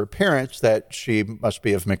from her appearance that she must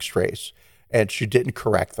be of mixed race, and she didn't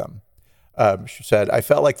correct them. She said, I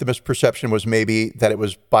felt like the misperception was maybe that it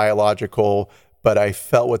was biological, but I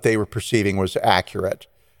felt what they were perceiving was accurate,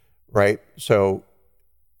 right? So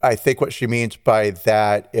I think what she means by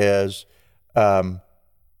that is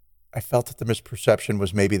I felt that the misperception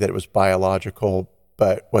was maybe that it was biological,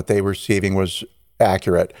 but what they were receiving was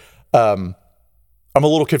accurate. I'm a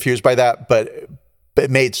little confused by that, but it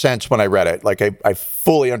made sense when I read it. Like I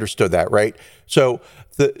fully understood that, right? So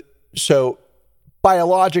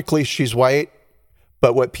biologically she's white,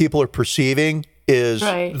 but what people are perceiving is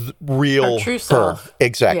real her true self.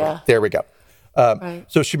 Exactly. Yeah. There we go.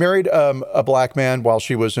 So she married a Black man while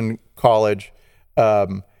she was in college,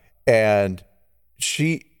 and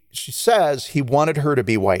she says he wanted her to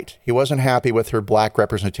be white. He wasn't happy with her Black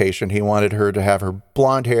representation. He wanted her to have her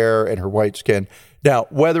blonde hair and her white skin. Now,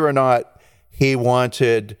 whether or not he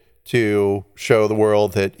wanted to show the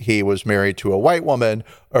world that he was married to a white woman,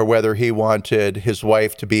 or whether he wanted his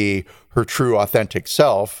wife to be her true, authentic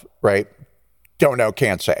self, right? Don't know,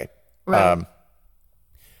 can't say. Right.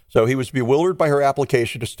 So he was bewildered by her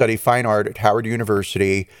application to study fine art at Howard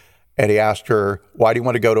University, and he asked her, why do you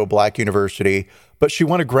want to go to a Black university? But she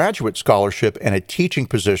won a graduate scholarship and a teaching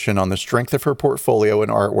position on the strength of her portfolio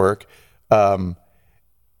and artwork.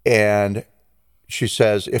 And she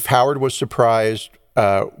says, if Howard was surprised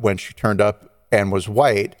when she turned up and was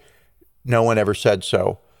white, no one ever said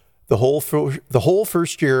so. The whole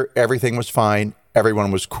first year, everything was fine.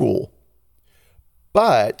 Everyone was cool.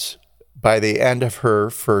 But by the end of her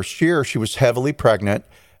first year, she was heavily pregnant,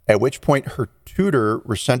 at which point her tutor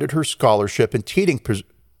rescinded her scholarship and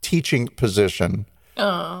teaching position.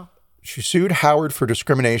 Oh. She sued Howard for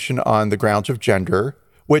discrimination on the grounds of gender,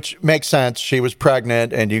 which makes sense. She was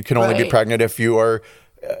pregnant, and you can only be pregnant if you are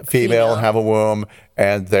female and have a womb,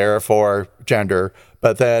 and therefore gender.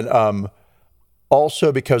 But then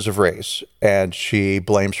also because of race, and she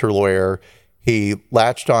blames her lawyer. He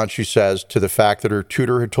latched on, she says, to the fact that her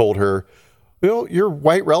tutor had told her, well, your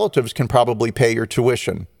white relatives can probably pay your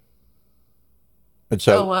tuition. And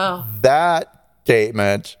so that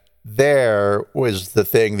statement there was the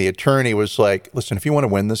thing. The attorney was like, listen, if you want to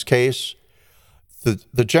win this case,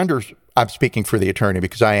 the gender, I'm speaking for the attorney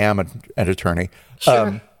because I am an attorney.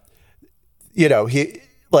 Sure.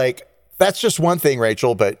 That's just one thing,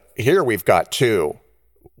 Rachel, but here we've got two.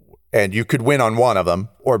 And you could win on one of them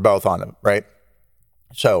or both on them, right?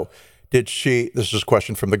 So this is a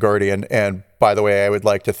question from The Guardian. And by the way, I would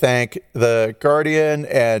like to thank The Guardian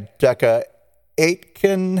and Decca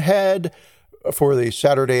Aitkenhead for the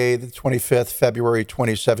Saturday, the 25th, February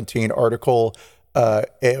 2017 article.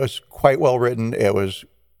 It was quite well written. It was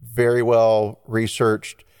very well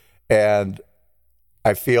researched. And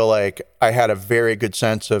I feel like I had a very good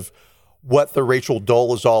sense of what the Rachel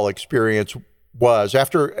Dolezal experience was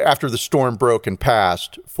after the storm broke and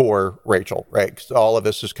passed for Rachel, right? Because all of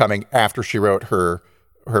this is coming after she wrote her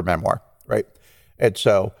memoir, right? And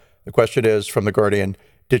so the question is from The Guardian,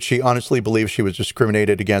 did she honestly believe she was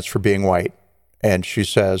discriminated against for being white? And she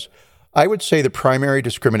says, I would say the primary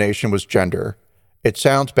discrimination was gender. It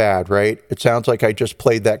sounds bad, right? It sounds like I just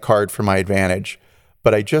played that card for my advantage.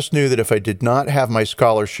 But I just knew that if I did not have my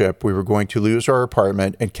scholarship, we were going to lose our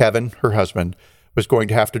apartment, and Kevin, her husband, was going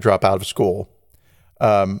to have to drop out of school.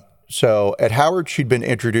 So at Howard, she'd been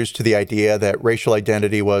introduced to the idea that racial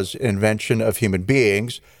identity was an invention of human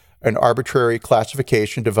beings, an arbitrary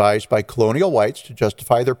classification devised by colonial whites to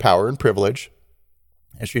justify their power and privilege.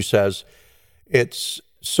 And she says, it's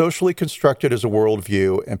socially constructed as a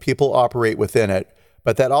worldview and people operate within it,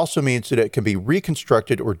 but that also means that it can be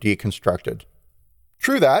reconstructed or deconstructed.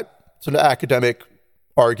 True that. It's an academic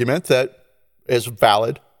argument that is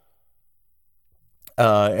valid.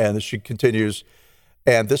 And she continues,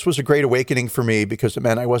 and this was a great awakening for me because it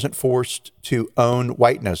meant I wasn't forced to own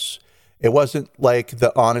whiteness. It wasn't like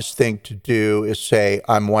the honest thing to do is say,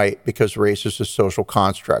 I'm white because race is a social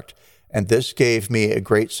construct. And this gave me a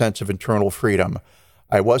great sense of internal freedom.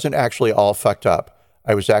 I wasn't actually all fucked up.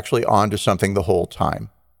 I was actually onto something the whole time.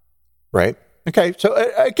 Right? Okay, so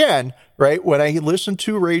again, right, when I listen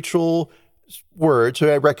to Rachel's words,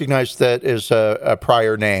 I recognize that is a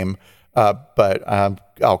prior name, but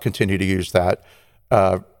I'll continue to use that.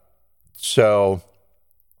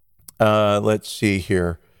 Let's see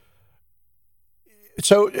here.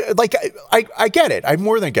 So, like, I get it. I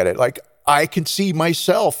more than get it. Like, I can see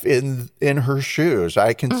myself in her shoes.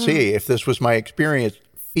 I can see if this was my experience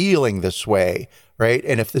feeling this way, right?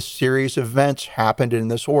 And if this series of events happened in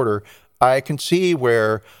this order, I can see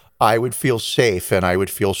where I would feel safe and I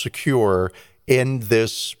would feel secure in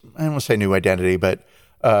this, I don't want to say new identity, but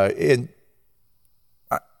I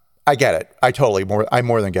get it. I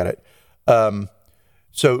more than get it.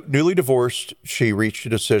 So newly divorced, she reached a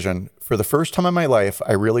decision. For the first time in my life,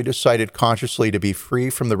 I really decided consciously to be free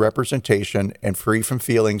from the representation and free from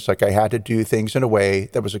feelings like I had to do things in a way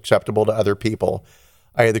that was acceptable to other people.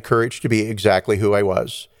 I had the courage to be exactly who I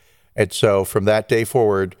was. And so from that day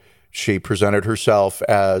forward, she presented herself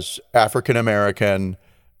as African-American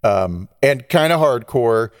and kind of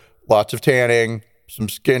hardcore, lots of tanning, some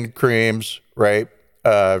skin creams, right?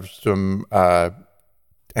 Some, I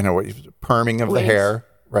know what, perming of the hair,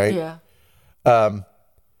 right? Yeah.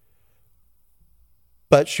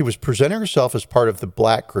 But she was presenting herself as part of the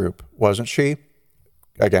Black group, wasn't she?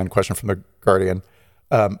 Again, question from the Guardian.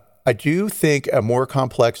 I do think a more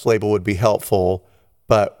complex label would be helpful,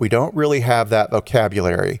 but we don't really have that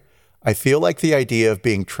vocabulary. I feel like the idea of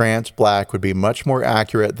being trans Black would be much more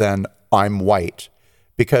accurate than I'm white,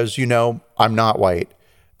 because, I'm not white.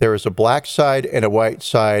 There is a Black side and a white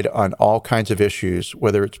side on all kinds of issues,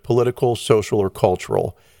 whether it's political, social, or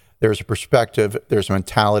cultural. There's a perspective, there's a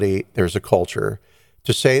mentality, there's a culture.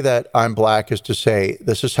 To say that I'm Black is to say,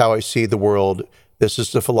 this is how I see the world, this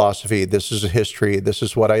is the philosophy, this is a history, this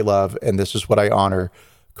is what I love, and this is what I honor.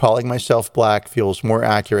 Calling myself Black feels more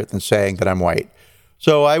accurate than saying that I'm white.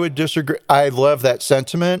 So I would disagree. I love that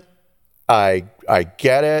sentiment. I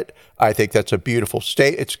get it. I think that's a beautiful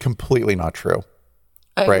state. It's completely not true.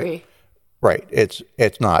 I agree. Right. It's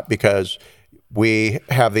not, because we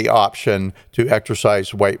have the option to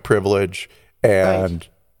exercise white privilege and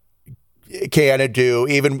can do,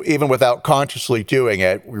 even without consciously doing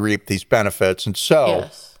it, we reap these benefits. And so,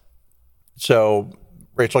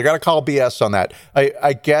 Rachel, I got to call BS on that.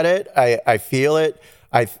 I get it. I feel it.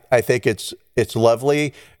 I think it's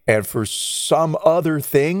lovely. And for some other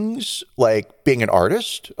things, like being an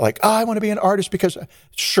artist, like, I want to be an artist because,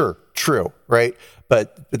 sure, true, right?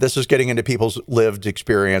 But this is getting into people's lived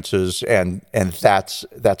experiences, and that's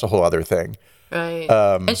a whole other thing. Right.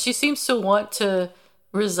 And she seems to want to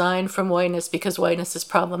resign from whiteness because whiteness is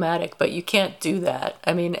problematic, but you can't do that.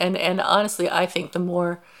 I mean, and honestly, I think the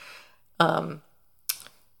more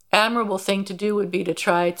admirable thing to do would be to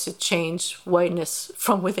try to change whiteness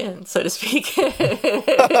from within, so to speak, than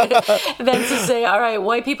to say, all right,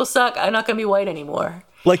 white people suck, I'm not going to be white anymore.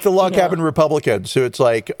 Like the log cabin Republicans, who it's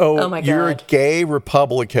like, you're a gay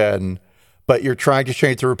Republican, but you're trying to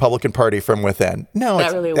change the Republican Party from within. No,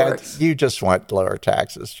 that really works. You just want lower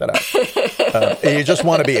taxes. Shut up. You just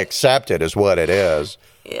want to be accepted is what it is.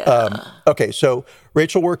 Yeah. Okay, so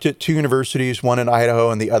Rachel worked at two universities, one in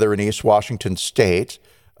Idaho and the other in East Washington State,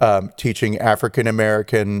 teaching African art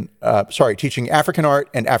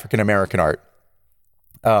and African American art.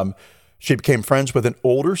 She became friends with an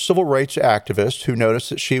older civil rights activist who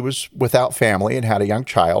noticed that she was without family and had a young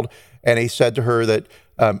child. And he said to her that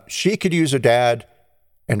she could use a dad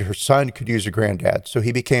and her son could use a granddad. So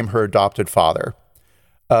he became her adopted father.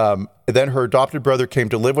 Then her adopted brother came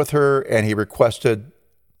to live with her, and he requested,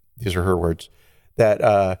 these are her words,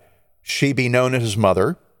 that she be known as his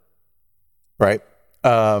mother, right?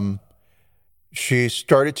 She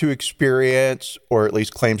started to experience, or at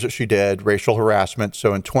least claims that she did, racial harassment.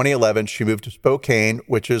 So in 2011, she moved to Spokane,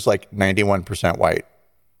 which is like 91% white.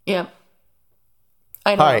 Yeah.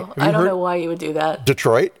 I know. I don't know why you would do that.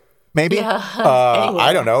 Detroit, maybe? Yeah.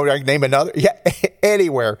 I don't know. I can name another. Yeah,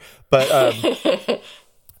 anywhere. But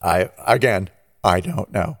I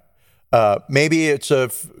don't know. Maybe it's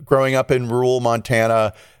growing up in rural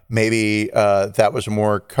Montana. Maybe that was a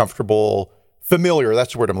more comfortable, familiar.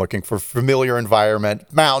 That's the word I'm looking for. Familiar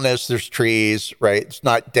environment. Mountainous. There's trees. Right. It's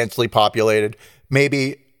not densely populated.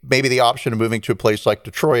 Maybe the option of moving to a place like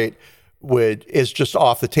Detroit is just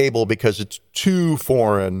off the table because it's too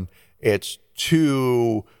foreign. It's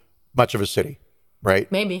too much of a city.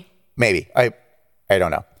 Right. Maybe. I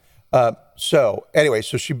don't know. So anyway,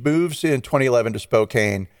 so she moves in 2011 to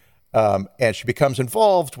Spokane. And she becomes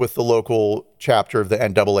involved with the local chapter of the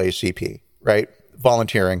NAACP, right?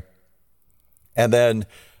 Volunteering. And then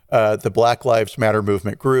the Black Lives Matter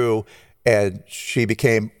movement grew, and she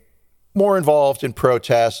became more involved in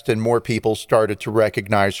protest, and more people started to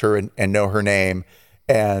recognize her and know her name.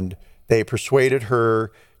 And they persuaded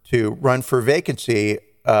her to run for vacancy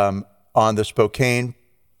on the Spokane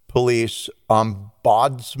Police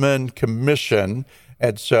Ombudsman Commission.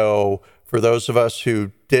 And so for those of us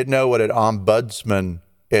who did know what an ombudsman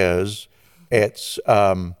is, it's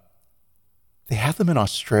they have them in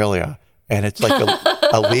Australia, and it's like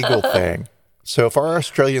a legal thing. So if our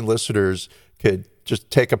Australian listeners could just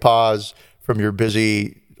take a pause from your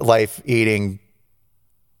busy life eating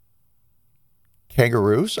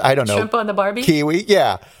kangaroos, I don't know, shrimp on the Barbie, kiwi,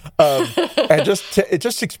 yeah, and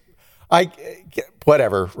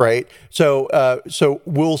whatever, right? So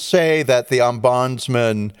we'll say that the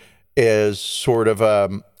ombudsman is sort of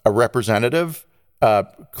a representative,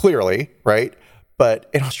 clearly, right? But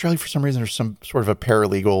in Australia, for some reason, there's some sort of a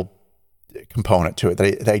paralegal component to it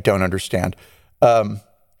that I don't understand.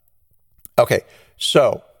 Okay,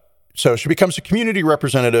 so she becomes a community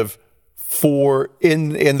representative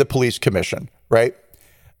in the police commission, right?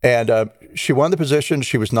 And she won the position.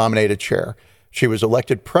 She was nominated chair. She was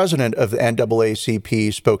elected president of the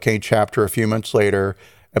NAACP Spokane chapter a few months later.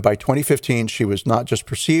 And by 2015, she was not just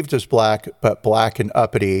perceived as black, but black and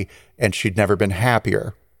uppity, and she'd never been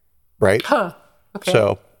happier, right? Huh. Okay.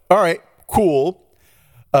 So, all right, cool.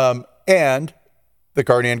 And the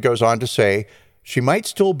Guardian goes on to say she might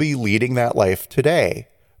still be leading that life today,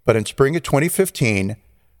 but in spring of 2015,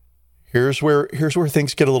 here's where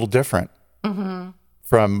things get a little different from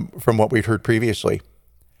what we'd heard previously.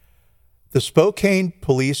 The Spokane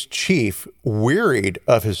police chief wearied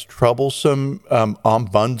of his troublesome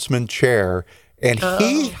ombudsman chair, and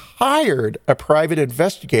he hired a private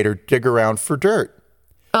investigator to dig around for dirt.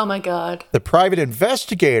 Oh, my God. The private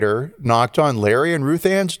investigator knocked on Larry and Ruth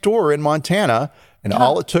Ann's door in Montana, and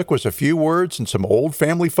all it took was a few words and some old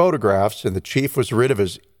family photographs, and the chief was rid of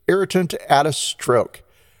his irritant at a stroke.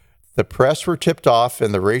 The press were tipped off,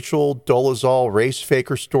 and the Rachel Dolezal race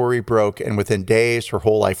faker story broke, and within days, her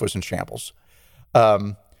whole life was in shambles.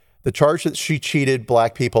 The charge that she cheated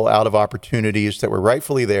black people out of opportunities that were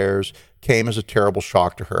rightfully theirs came as a terrible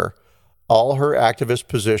shock to her. All her activist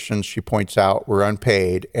positions, she points out, were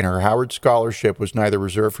unpaid, and her Howard Scholarship was neither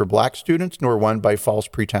reserved for black students nor won by false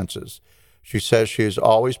pretenses. She says she has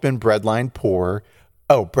always been breadline poor.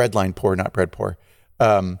 Oh, breadline poor, not bread poor.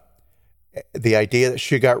 The idea that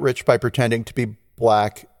she got rich by pretending to be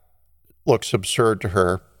black looks absurd to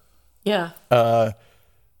her. Yeah.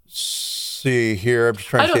 See here, I'm just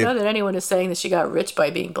trying to see. I don't know that anyone is saying that she got rich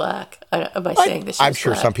by being black. Saying that I'm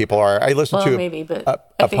sure black. Some people are. I listened to a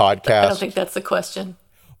podcast. I don't think that's the question.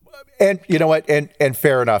 And you know what? And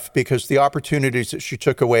fair enough, because the opportunities that she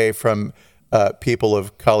took away from people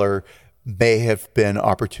of color may have been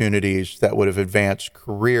opportunities that would have advanced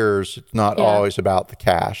careers. It's not always about the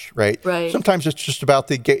cash, right? Right. Sometimes it's just about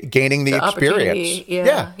the gaining the experience.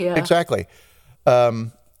 Yeah, exactly.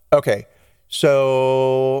 Okay,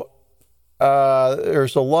 so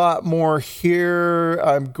there's a lot more here.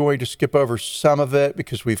 I'm going to skip over some of it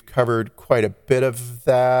because we've covered quite a bit of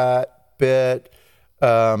that bit.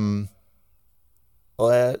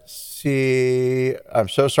 Let's see. I'm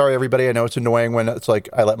so sorry, everybody. I know it's annoying when it's like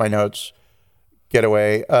I let my notes get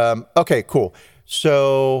away. Okay, cool.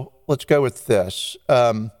 So let's go with this.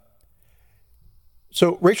 So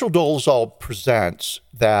Rachel Dolezal presents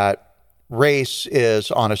that race is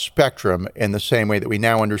on a spectrum in the same way that we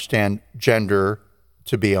now understand gender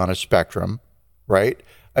to be on a spectrum, right?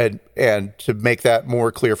 And to make that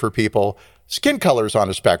more clear for people, skin color is on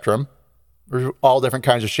a spectrum. There's all different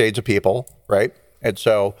kinds of shades of people, right? And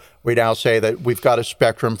so we now say that we've got a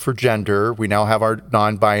spectrum for gender. We now have our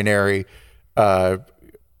non-binary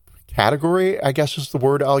category, I guess is the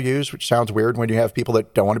word I'll use, which sounds weird when you have people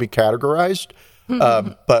that don't want to be categorized.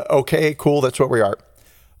 But okay, cool, that's what we are.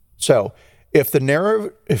 So if the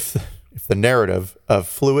narrative of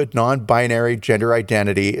fluid non-binary gender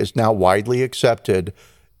identity is now widely accepted,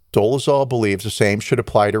 Dolezal believes the same should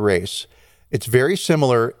apply to race. It's very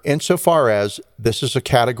similar insofar as this is a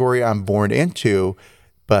category I'm born into,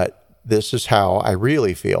 but this is how I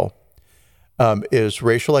really feel. Is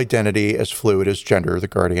racial identity as fluid as gender, the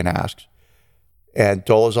Guardian asks. And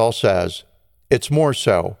Dolezal says, it's more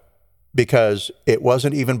so because it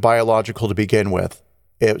wasn't even biological to begin with.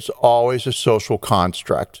 It was always a social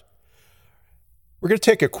construct. We're going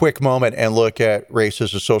to take a quick moment and look at race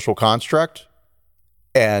as a social construct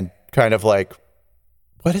and kind of like,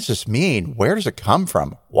 what does this mean? Where does it come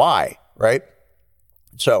from? Why? Right?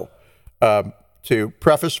 So, to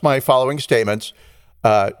preface my following statements,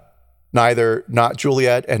 not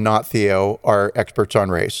Juliet and not Theo are experts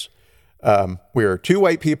on race. We are two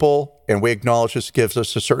white people, and we acknowledge this gives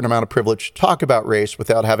us a certain amount of privilege to talk about race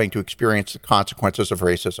without having to experience the consequences of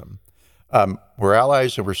racism. We're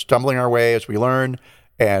allies, and we're stumbling our way as we learn,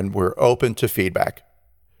 and we're open to feedback.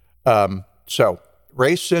 So,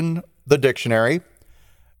 race in the dictionary,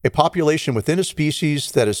 a population within a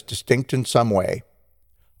species that is distinct in some way.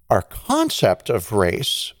 Our concept of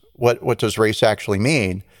race, what does race actually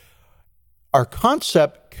mean? Our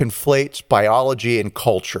concept conflates biology and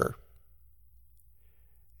culture.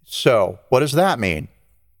 So, what does that mean?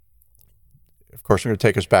 Of course, we're going to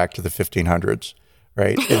take us back to the 1500s,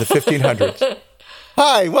 right? In the 1500s.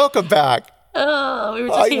 Hi, welcome back. Oh, we were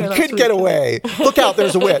just here you last couldn't week. get away. Look out,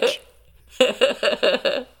 there's a witch.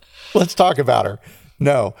 Let's talk about her.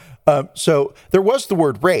 No. So there was the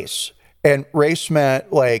word race, and race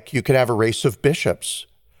meant like you could have a race of bishops.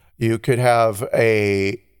 You could have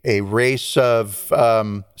a race of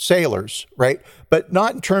sailors, right? But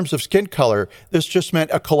not in terms of skin color. This just meant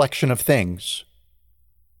a collection of things,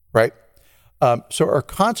 right? So our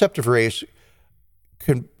concept of race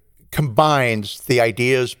combines the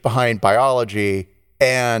ideas behind biology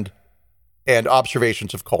and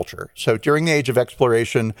observations of culture. So during the age of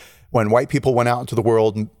exploration, when white people went out into the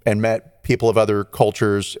world and met people of other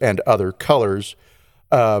cultures and other colors,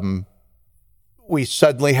 we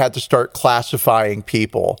suddenly had to start classifying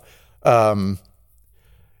people.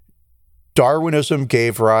 Darwinism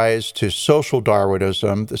gave rise to social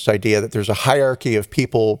Darwinism, this idea that there's a hierarchy of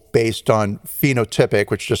people based on phenotypic,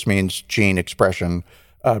 which just means gene expression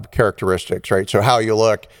characteristics, right? So how you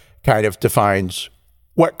look kind of defines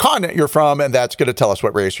what continent you're from, and that's going to tell us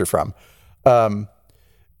what race you're from.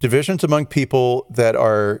 Divisions among people that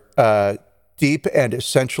are deep and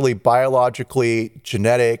essentially biologically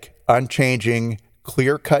genetic, unchanging,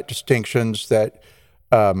 clear-cut distinctions that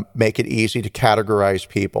make it easy to categorize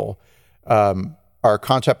people. Our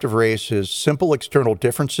concept of race is simple external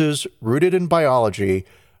differences rooted in biology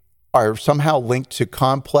are somehow linked to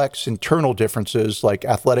complex internal differences like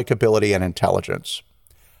athletic ability and intelligence.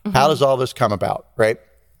 Mm-hmm. How does all this come about, right?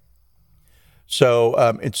 So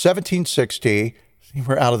in 1760,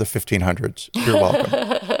 we're out of the 1500s. You're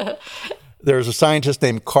welcome. There's a scientist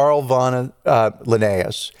named Carl von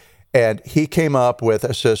Linnaeus, and he came up with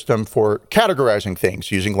a system for categorizing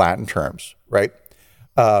things using Latin terms, right?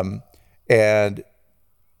 And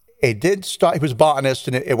it did start, he was a botanist,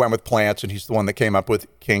 and it went with plants, and he's the one that came up with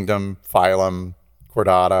kingdom, phylum,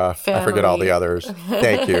 chordata. Family. I forget all the others.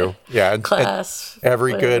 Thank you. Yeah. Class. And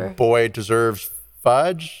every whatever. Good boy deserves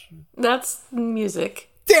fudge. That's music.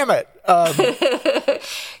 Damn it.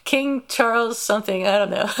 King Charles something. I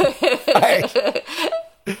don't know.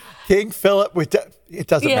 King Philip. It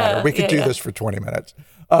doesn't matter. We could do this for 20 minutes.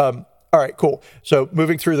 All right, cool. So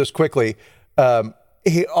moving through this quickly,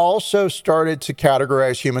 he also started to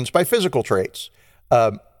categorize humans by physical traits.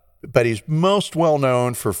 But he's most well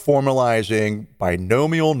known for formalizing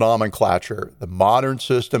binomial nomenclature, the modern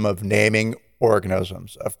system of naming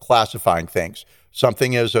organisms, of classifying things.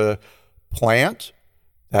 Something is a plant,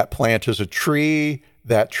 that plant is a tree,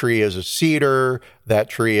 that tree is a cedar, that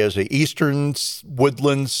tree is an eastern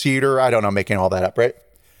woodland cedar. I don't know, making all that up, right?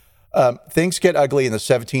 Things get ugly in the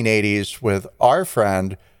 1780s with our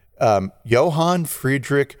friend, Johann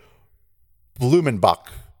Friedrich Blumenbach.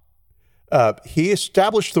 He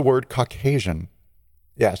established the word Caucasian.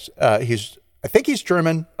 Yes, I think he's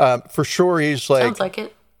German. For sure, he's like. Sounds like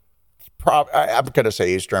it. I'm going to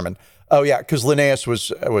say he's German. Oh yeah, because Linnaeus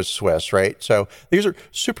was Swiss, right? So these are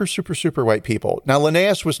super, super, super white people. Now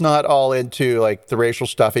Linnaeus was not all into like the racial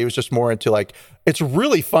stuff. He was just more into like, it's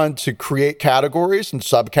really fun to create categories and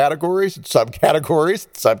subcategories and subcategories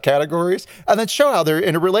and subcategories, and then show how they're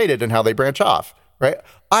interrelated and how they branch off, right?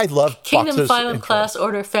 I love kingdom, phylum, class,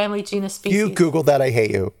 order, family, genus, species. You Googled that. I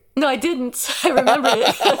hate you. No, I didn't. I remember it.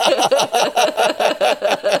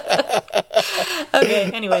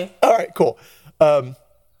 Okay. Anyway. All right. Cool.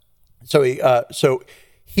 So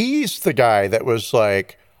he's the guy that was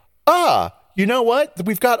like, you know what?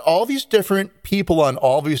 We've got all these different people on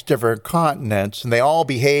all these different continents, and they all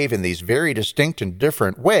behave in these very distinct and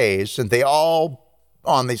different ways, and they all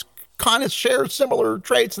on these continents share similar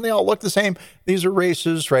traits, and they all look the same. These are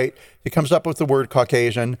races, right? He comes up with the word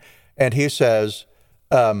Caucasian, and he says,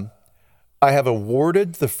 I have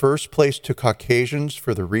awarded the first place to Caucasians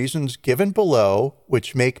for the reasons given below,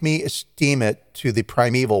 which make me esteem it to the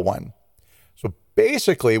primeval one. So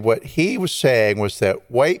basically what he was saying was that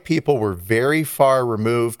white people were very far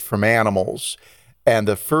removed from animals. And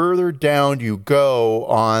the further down you go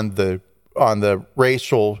on the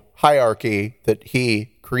racial hierarchy that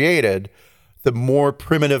he created, the more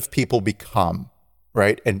primitive people become,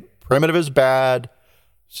 right? And primitive is bad,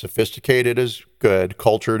 sophisticated is good,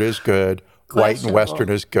 cultured is good, white and Western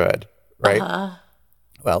is good, right? Uh-huh.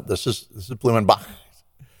 Well, this is Blumenbach's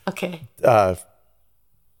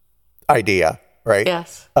idea, right?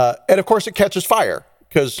 Yes. And of course, it catches fire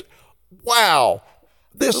because, wow,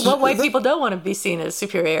 white people don't want to be seen as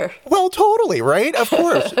superior. Well, totally, right? Of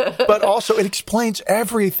course, but also it explains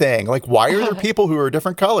everything. Like, why are there people who are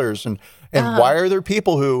different colors, and why are there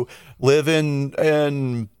people who live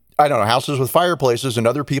in I don't know, houses with fireplaces and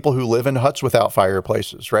other people who live in huts without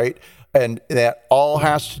fireplaces, right? And that all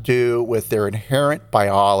has to do with their inherent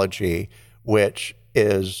biology, which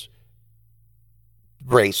is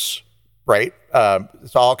race, right?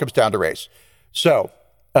 It all comes down to race. So,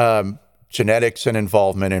 genetics and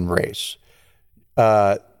involvement in race.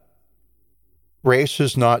 Race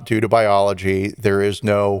is not due to biology. There is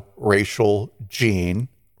no racial gene,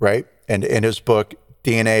 right? And in his book,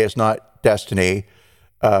 DNA is Not Destiny,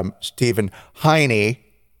 Stephen Heine.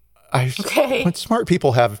 When smart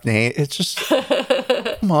people have names, it's just,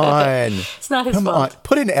 come on. It's not his fault.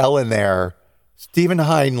 Put an L in there. Stephen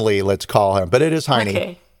Heinle, let's call him, but it is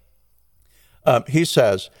Heine. Okay. He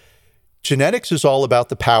says, genetics is all about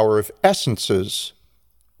the power of essences.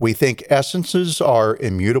 We think essences are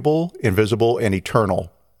immutable, invisible, and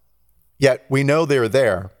eternal. Yet we know they're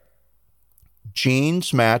there.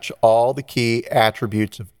 Genes match all the key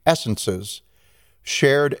attributes of essences.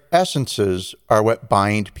 Shared essences are what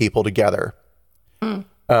bind people together.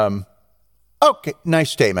 Okay,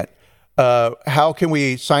 nice statement. How can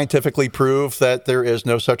we scientifically prove that there is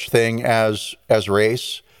no such thing as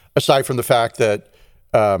race, aside from the fact that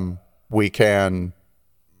we can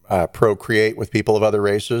procreate with people of other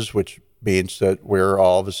races, which means that we're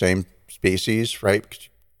all the same species, right? Because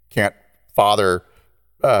you can't father.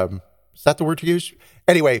 Is that the word to use?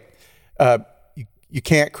 Anyway, you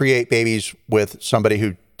can't create babies with somebody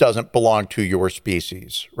who doesn't belong to your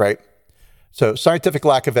species, right? So scientific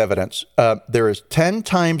lack of evidence. There is 10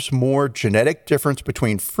 times more genetic difference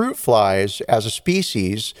between fruit flies as a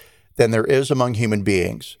species than there is among human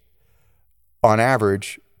beings. On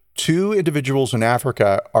average, 2 individuals in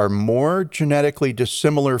Africa are more genetically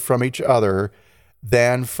dissimilar from each other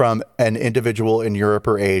than from an individual in Europe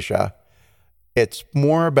or Asia. It's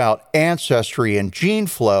more about ancestry and gene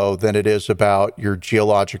flow than it is about your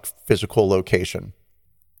geologic physical location.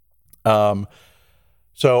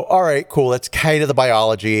 So, all right, cool. That's kind of the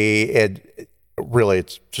biology.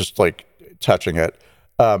 It's just like touching it.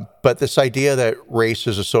 But this idea that race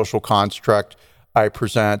is a social construct, I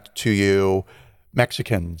present to you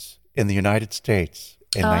Mexicans in the United States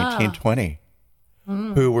in 1920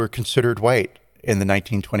 who were considered white in the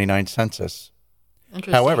 1929 census.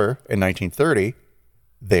 However, in 1930,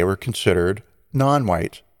 they were considered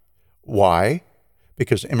non-white. Why?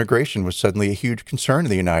 Because immigration was suddenly a huge concern in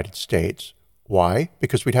the United States. Why?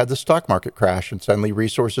 Because we'd had the stock market crash and suddenly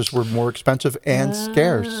resources were more expensive and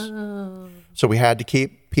scarce. So we had to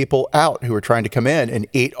keep people out who were trying to come in and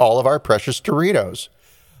eat all of our precious Doritos.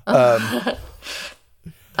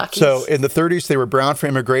 So in the 30s, they were brown for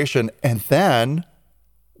immigration. And then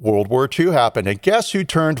World War II happened. And guess who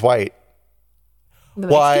turned white?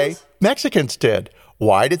 Why? Mexicans did.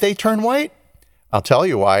 Why did they turn white? I'll tell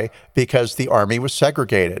you why. Because the army was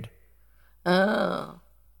segregated. Oh.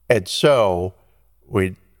 And so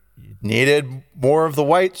we needed more of the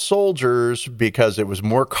white soldiers because it was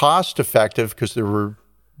more cost effective because there were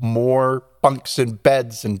more bunks and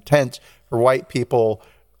beds and tents for white people.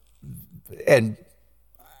 And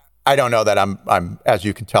I don't know that I'm as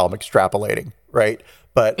you can tell, I'm extrapolating, right?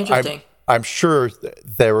 But I'm sure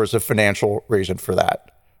there was a financial reason for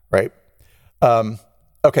that, right?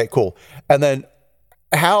 Okay, cool. And then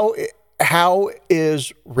how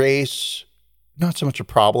is race not so much a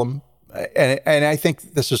problem? And I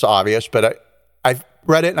think this is obvious, but I've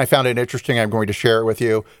read it and I found it interesting. I'm going to share it with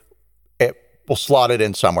you. We'll slot it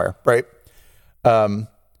in somewhere, right?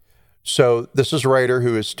 So this is a writer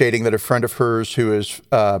who is stating that a friend of hers who is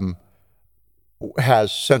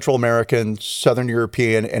has Central American, Southern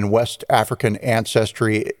European, and West African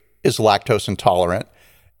ancestry is lactose intolerant,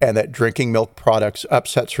 and that drinking milk products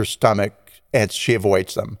upsets her stomach and she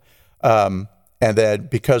avoids them. And then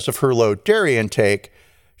because of her low dairy intake,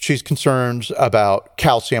 she's concerned about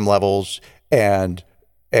calcium levels and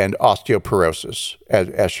osteoporosis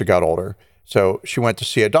as she got older. So she went to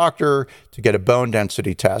see a doctor to get a bone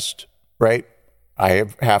density test, right? I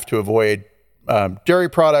have to avoid dairy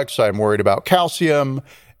products. I'm worried about calcium.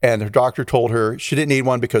 And her doctor told her she didn't need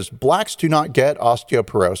one because blacks do not get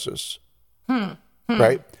osteoporosis,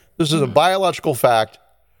 right? This is a biological fact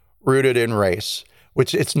rooted in race,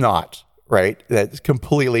 which it's not, right? That's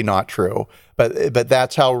completely not true. But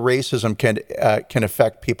that's how racism can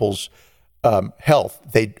affect people's health.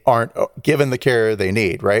 They aren't given the care they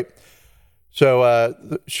need, right?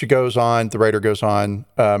 So she goes on, the writer goes on.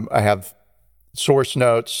 I have source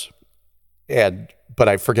notes, but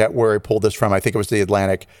I forget where I pulled this from. I think it was The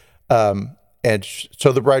Atlantic.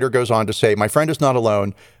 So the writer goes on to say, my friend is not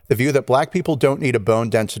alone. The view that black people don't need a bone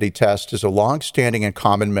density test is a long-standing and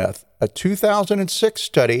common myth. A 2006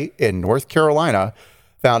 study in North Carolina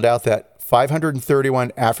found out that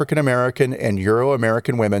 531 African-American and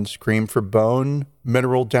Euro-American women screamed for bone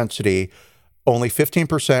mineral density. Only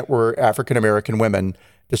 15% were African-American women,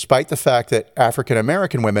 despite the fact that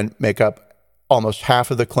African-American women make up almost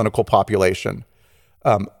half of the clinical population.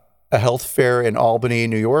 A health fair in Albany,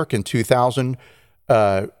 New York in 2000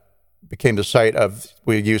 became the site of,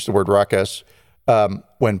 we used the word ruckus,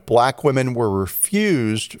 when black women were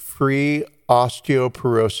refused free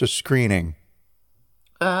osteoporosis screening.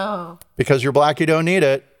 Oh. Because you're black, you don't need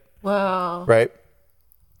it. Wow. Right?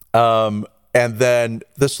 And then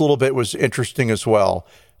this little bit was interesting as well.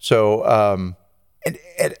 So,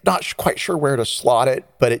 and not quite sure where to slot it,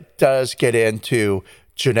 but it does get into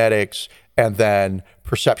genetics and then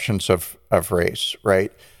perceptions of race,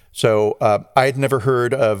 right? So I had never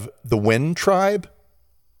heard of the Winn tribe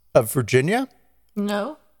of Virginia.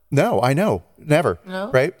 No, I know. Never.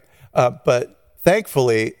 No. Right? But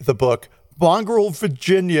thankfully, the book Mongrel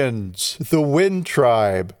Virginians, the Winn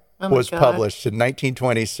tribe, was published in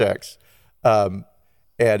 1926. And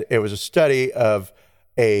it was a study of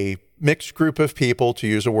a mixed group of people, to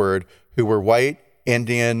use a word, who were white,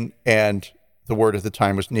 Indian, and the word at the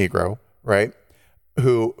time was Negro, right?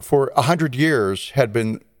 Who for 100 years had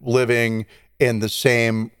been living in the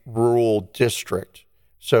same rural district.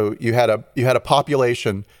 So you had a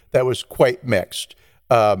population that was quite mixed,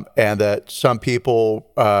 and that some people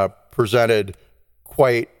presented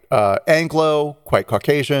quite Anglo, quite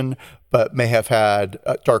Caucasian, but may have had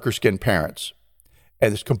darker skinned parents.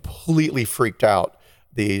 And this completely freaked out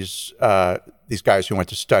these guys who went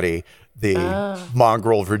to study the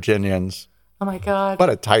Mongrel Virginians. Oh my God. What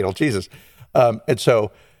a title, Jesus. And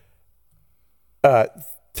so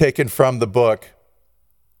taken from the book,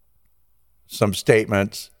 some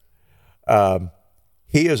statements.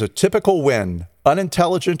 He is a typical Winn,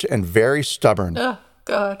 unintelligent and very stubborn. Oh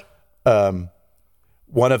God.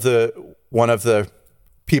 One of the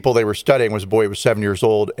people they were studying was a boy who was 7 years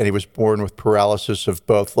old, and he was born with paralysis of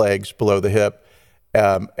both legs below the hip.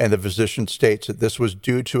 And the physician states that this was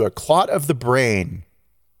due to a clot of the brain.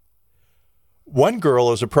 One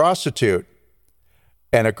girl is a prostitute,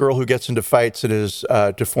 and a girl who gets into fights and has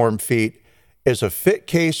deformed feet is a fit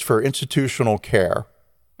case for institutional care,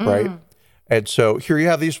 right? And so here you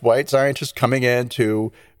have these white scientists coming in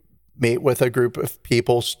to meet with a group of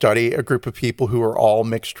people, study a group of people who are all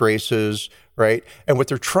mixed races, right? And what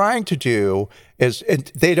they're trying to do is,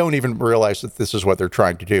 and they don't even realize that this is what they're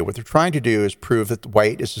trying to do. What they're trying to do is prove that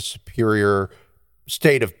white is a superior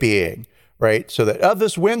state of being, right? So that of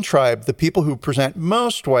this Winn tribe, the people who present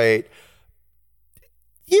most white,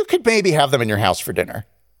 you could maybe have them in your house for dinner.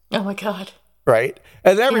 Oh my God. Right?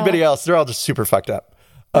 And everybody else, they're all just super fucked up.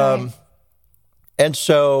 Right. And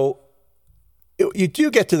so you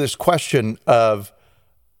do get to this question of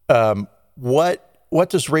what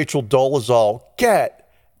does Rachel Dolezal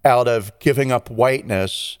get out of giving up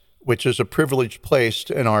whiteness, which is a privileged place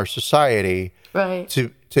in our society, right,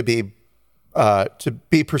 to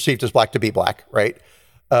be perceived as black, to be black, right?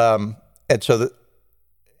 And so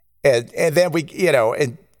and then we,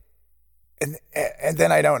 and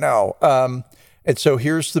then I don't know. And so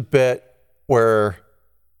here's the bit where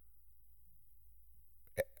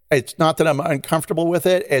it's not that I'm uncomfortable with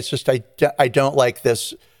it. It's just I don't like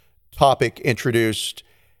this topic introduced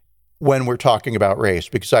when we're talking about race,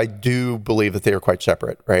 because I do believe that they are quite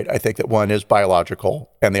separate, right? I think that one is biological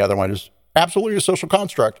and the other one is absolutely a social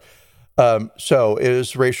construct. So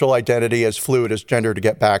is racial identity as fluid as gender, to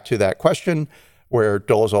get back to that question? where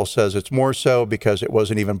Dolezal says it's more so because it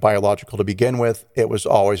wasn't even biological to begin with. It was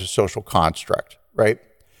always a social construct, right?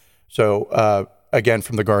 So again,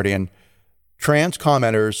 from The Guardian, trans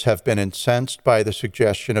commenters have been incensed by the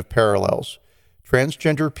suggestion of parallels.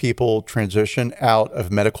 Transgender people transition out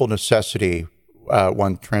of medical necessity,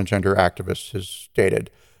 one transgender activist has stated.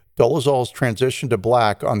 Dolezal's transition to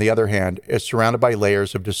black, on the other hand, is surrounded by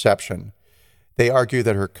layers of deception. They argue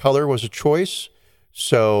that her color was a choice,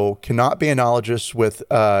 so cannot be analogous with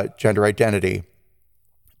gender identity.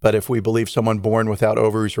 But if we believe someone born without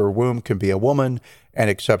ovaries or a womb can be a woman and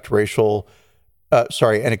accept radical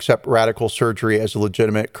surgery as a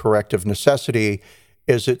legitimate corrective necessity,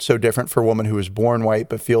 is it so different for a woman who is born white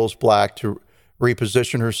but feels black to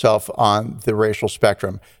reposition herself on the racial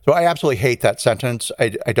spectrum? So I absolutely hate that sentence. I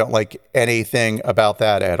don't like anything about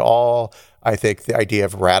that at all. I think the idea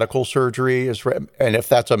of radical surgery is, and if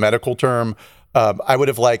that's a medical term, I would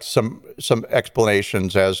have liked some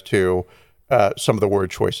explanations as to some of the word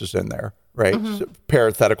choices in there, right? So,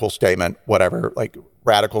 parenthetical statement, whatever, like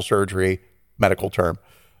radical surgery, medical term.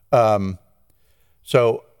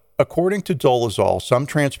 So according to Dolezal, some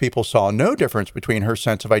trans people saw no difference between her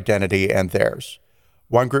sense of identity and theirs.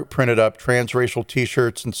 One group printed up transracial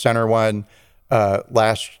T-shirts and sent her one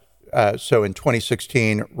so in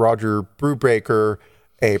 2016, Roger Brubaker,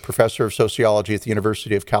 a professor of sociology at the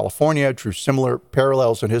University of California, drew similar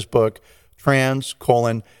parallels in his book, Trans,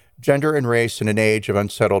 Gender and Race in an Age of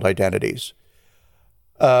Unsettled Identities.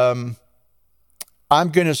 I'm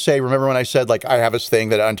going to say, remember when I said, like, I have this thing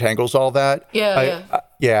that untangles all that?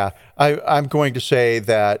 I'm going to say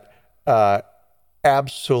that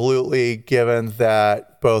absolutely, given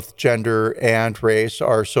that both gender and race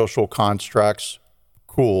are social constructs,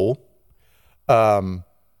 cool. But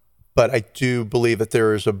I do believe that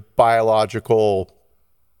there is a biological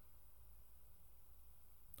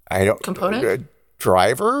component?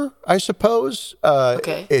 Driver, I suppose,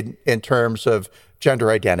 in terms of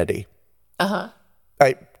gender identity.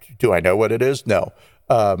 Do I know what it is? No.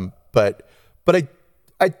 But I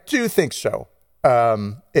do think so.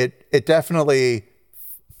 It definitely,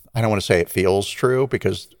 I don't want to say it feels true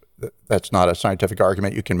because that's not a scientific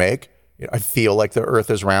argument you can make. I feel like the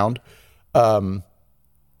earth is round. But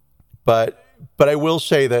I will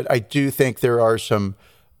say that I do think there are some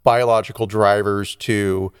biological drivers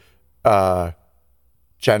to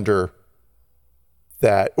gender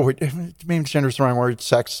that, or maybe gender is the wrong word,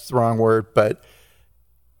 sex is the wrong word, but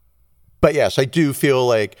yes, I do feel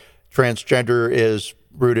like transgender is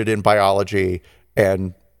rooted in biology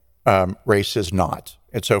and race is not.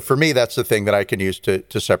 And so for me, that's the thing that I can use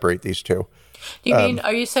to separate these two. Do you mean,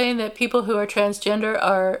 are you saying that people who are transgender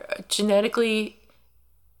are genetically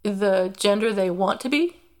the gender they want to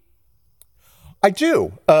be? I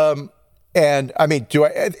do. And I mean,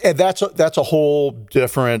 and that's a whole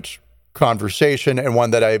different conversation, and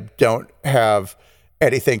one that I don't have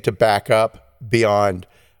anything to back up beyond.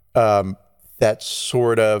 That's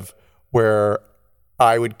sort of where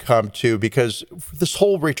I would come to, because this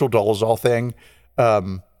whole Rachel Dolezal thing,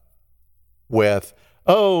 with,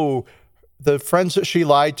 the friends that she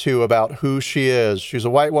lied to about who she is. She's a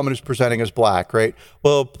white woman who's presenting as black, right?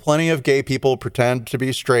 Well, plenty of gay people pretend to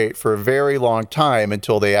be straight for a very long time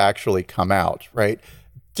until they actually come out, right?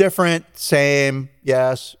 Different, same,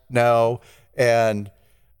 yes, no. And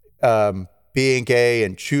being gay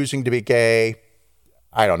and choosing to be gay,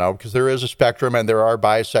 I don't know, because there is a spectrum, and there are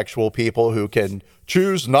bisexual people who can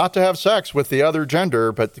choose not to have sex with the other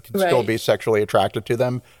gender, but can still be sexually attracted to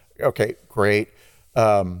them. Okay, great.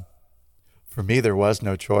 For me, there was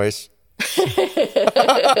no choice.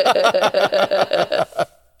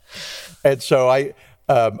 And so I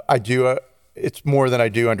do, it's more than I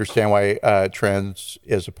do understand why trans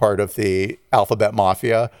is a part of the alphabet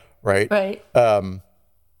mafia, right? Right.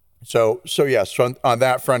 So yes, on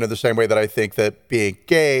that front, in the same way that I think that being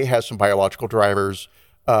gay has some biological drivers,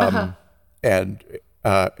 and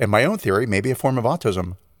in my own theory, maybe a form of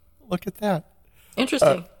autism. Look at that.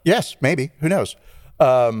 Interesting. Yes, maybe. Who knows?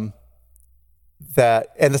 That,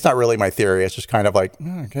 and it's not really my theory. It's just kind of like,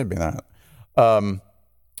 it could be that.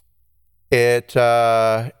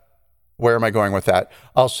 Where am I going with that?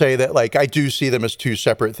 I'll say that, like, I do see them as two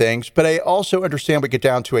separate things, but I also understand we get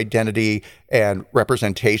down to identity and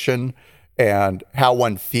representation and how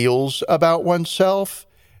one feels about oneself.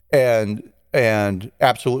 And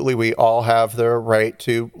absolutely, we all have the right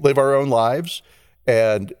to live our own lives.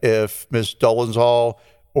 And if Ms. Dolezal,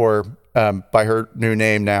 or by her new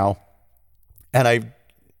name now, and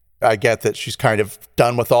I get that she's kind of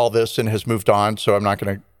done with all this and has moved on, so I'm not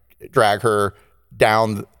going to drag her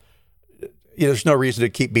down. There's no reason to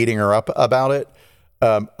keep beating her up about it,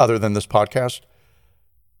 other than this podcast.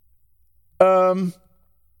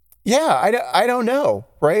 Yeah, I don't know,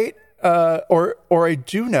 right? Or I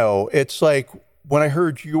do know. It's like when I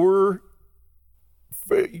heard your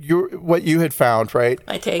what you had found, right?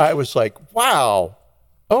 I was like, wow.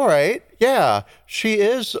 All right, yeah, she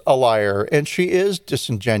is a liar, and she is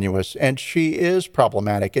disingenuous, and she is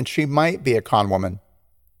problematic, and she might be a con woman.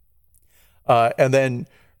 And then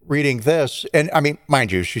reading this, and I mean,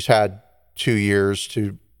 mind you, she's had 2 years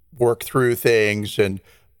to work through things and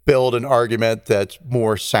build an argument that's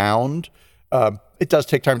more sound. It does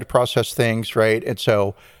take time to process things, right? And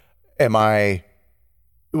so, am I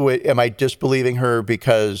disbelieving her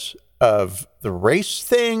because of the race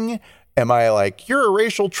thing? Am I like, you're a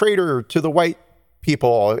racial traitor to the white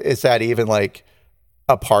people? Is that even like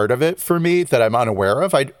a part of it for me that I'm unaware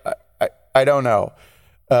of? I don't know.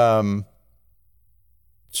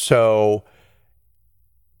 So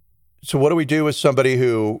what do we do with somebody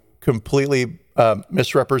who completely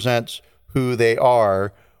misrepresents who they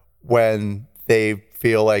are when they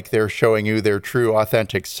feel like they're showing you their true,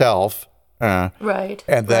 authentic self? Right.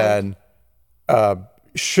 And then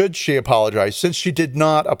should she apologize since she did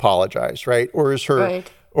not apologize, right? Or is her,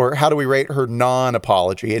 right. Or how do we rate her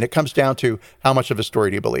non-apology? And it comes down to how much of a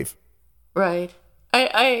story do you believe? Right.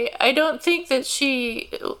 I don't think that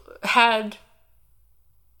she had,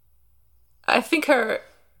 I think her,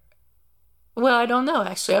 well, I don't know,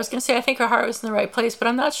 actually. I was going to say I think her heart was in the right place, but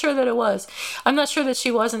I'm not sure that it was. I'm not sure that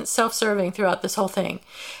she wasn't self-serving throughout this whole thing.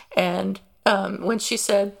 And when she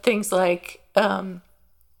said things like,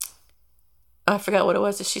 I forgot what it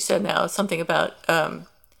was that she said now, something about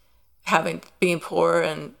being poor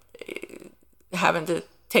and having to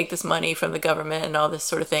take this money from the government and all this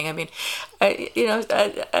sort of thing. I mean, I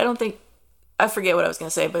don't think, I forget what I was going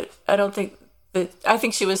to say, but I don't think that, I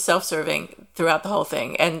think she was self-serving throughout the whole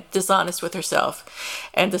thing and dishonest with herself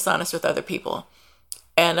and dishonest with other people.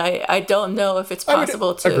 And I don't know if it's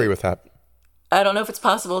possible to agree with that. I don't know if it's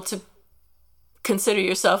possible to consider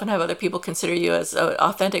yourself and have other people consider you as an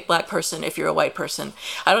authentic Black person if you're a white person.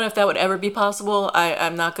 I don't know if that would ever be possible.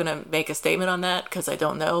 I'm not going to make a statement on that because I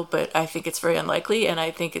don't know, but I think it's very unlikely, and I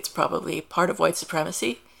think it's probably part of white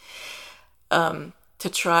supremacy to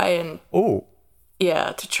try and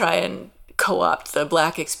co-opt the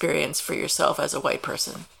Black experience for yourself as a white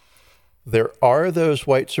person. There are those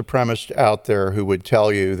white supremacists out there who would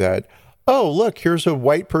tell you that, oh, look, here's a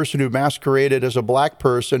white person who masqueraded as a Black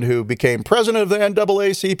person who became president of the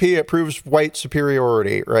NAACP. It proves white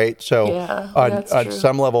superiority, right? So on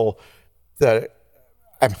some level, but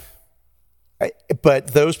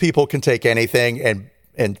those people can take anything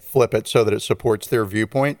and flip it so that it supports their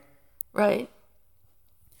viewpoint. Right.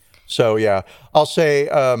 So, yeah, I'll say,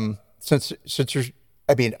 since there's,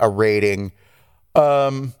 I mean, a rating,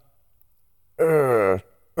 I'm going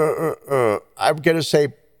to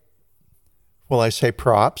say, will I say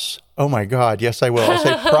props? Oh my God, yes I will. I'll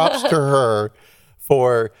say props to her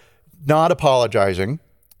for not apologizing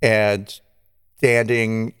and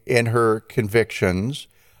standing in her convictions.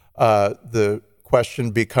 The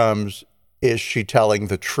question becomes, is she telling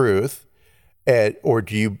the truth? Or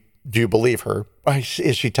do you believe her?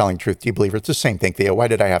 Is she telling truth? Do you believe her? It's the same thing, Theo. Why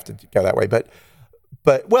did I have to go that way? But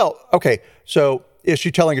well, okay. So is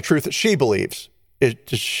she telling a truth that she believes?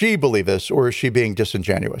 Does she believe this, or is she being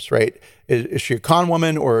disingenuous, right? Is she a con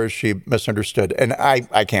woman, or is she misunderstood? And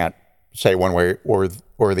I can't say one way or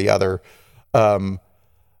the other.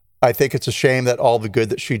 I think it's a shame that all the good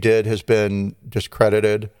that she did has been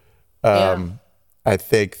discredited. I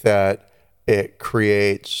think that it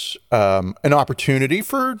creates an opportunity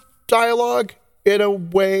for dialogue in a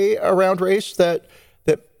way around race that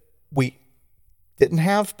we didn't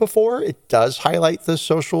have before. It does highlight the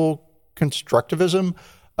social constructivism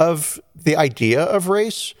of the idea of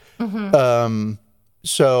race. Mm-hmm.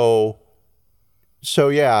 So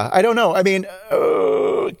yeah, I don't know. I mean,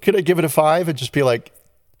 could I give it a 5 and just be like,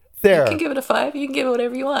 there? You can give it a 5. You can give it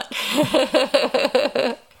whatever you want.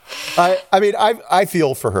 I mean, I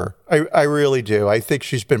feel for her. I really do. I think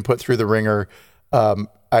she's been put through the ringer.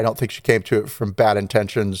 I don't think she came to it from bad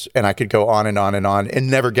intentions, and I could go on and on and on and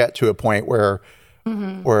never get to a point where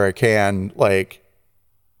I can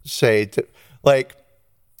say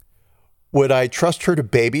would I trust her to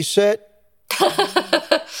babysit?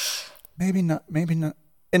 Maybe not.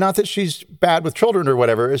 And not that she's bad with children or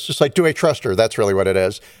whatever. It's just like, do I trust her? That's really what it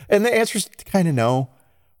is. And the answer is kind of no,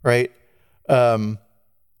 right?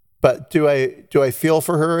 But do I feel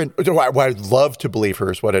for her? And I'd love to believe her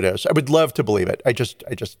is what it is. I would love to believe it. I just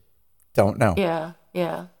don't know. Yeah.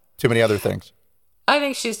 Too many other things. I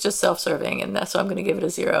think she's just self-serving, and that's why I'm going to give it a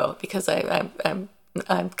 0 because I'm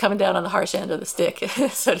I'm coming down on the harsh end of the stick,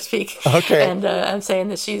 so to speak. Okay. And I'm saying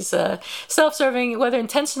that she's self-serving, whether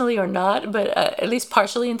intentionally or not, but at least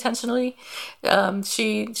partially intentionally.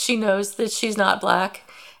 She knows that she's not black,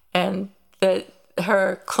 and that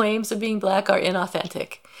her claims of being black are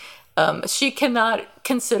inauthentic. She cannot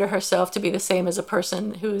consider herself to be the same as a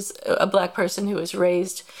person who's a black person who was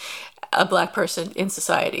raised a black person in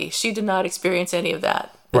society. She did not experience any of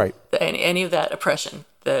that, right? Any of that oppression.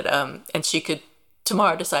 And she could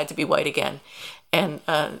tomorrow decide to be white again, and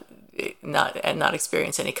not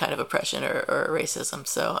experience any kind of oppression or racism.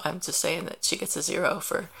 So I'm just saying that she gets a 0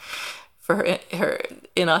 for her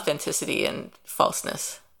inauthenticity and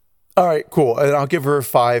falseness. All right, cool. And I'll give her a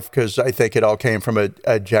 5 because I think it all came from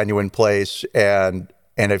a genuine place and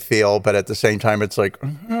I feel, but at the same time, it's like, I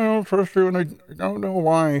don't trust you and I don't know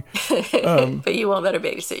why. But you won't let her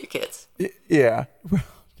babysit your kids. Yeah.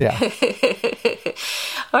 Yeah.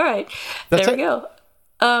 All right. There we go.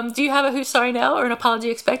 Do you have a who's sorry now or an apology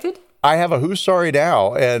expected? I have a who's sorry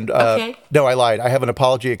now. And okay. No, I lied. I have an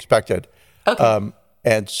apology expected. Okay.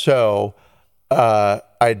 And so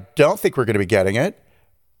I don't think we're going to be getting it.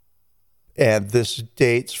 And this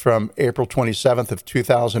dates from April 27th of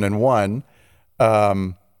 2001.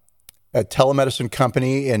 A telemedicine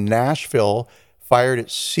company in Nashville fired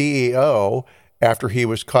its CEO after he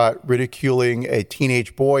was caught ridiculing a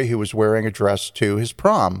teenage boy who was wearing a dress to his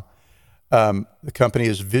prom. The company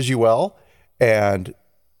is Visuel, and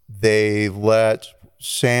they let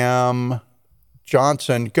Sam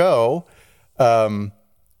Johnson go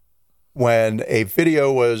when a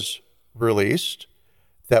video was released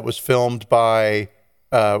that was filmed by,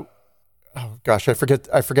 I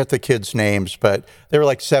forget the kids' names, but they were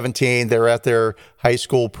like 17. They were at their high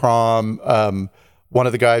school prom. One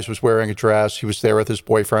of the guys was wearing a dress. He was there with his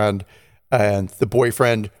boyfriend, and the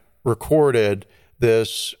boyfriend recorded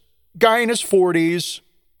this guy in his 40s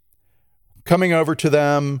coming over to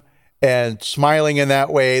them and smiling in that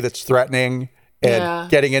way that's threatening, and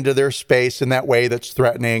getting into their space in that way that's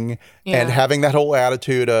threatening, and having that whole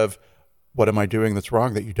attitude of, what am I doing that's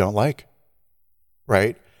wrong that you don't like?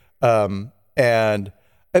 Right? And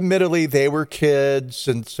admittedly, they were kids,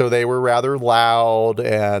 and so they were rather loud,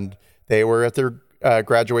 and they were at their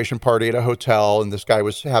graduation party at a hotel, and this guy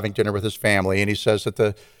was having dinner with his family, and he says that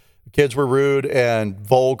the kids were rude and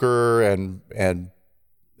vulgar and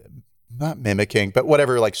not mimicking, but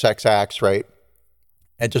whatever, like sex acts, right?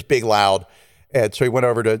 And just being loud. And so he went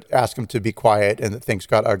over to ask him to be quiet, and things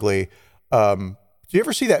got ugly. Do you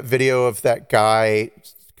ever see that video of that guy,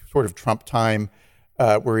 sort of Trump time,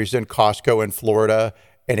 where he's in Costco in Florida,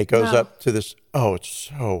 and he goes up to this? Oh,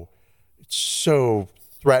 it's so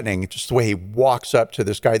threatening. Just the way he walks up to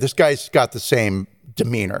this guy. This guy's got the same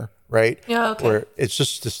demeanor, right? Yeah. Okay. Where it's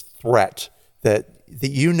just this threat that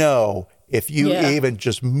if you even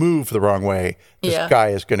just move the wrong way, this guy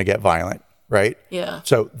is going to get violent, right? Yeah.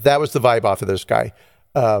 So that was the vibe off of this guy.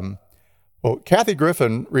 Well, Kathy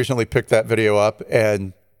Griffin recently picked that video up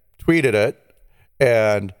and tweeted it,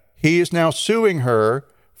 and he is now suing her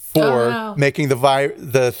for making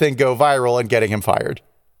the thing go viral and getting him fired.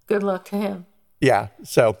 Good luck to him. Yeah,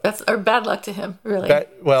 so or bad luck to him, really.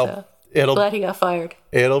 Glad he got fired.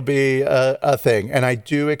 It'll be a thing, and I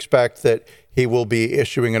do expect that he will be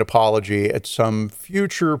issuing an apology at some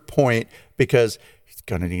future point because he's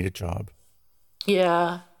going to need a job.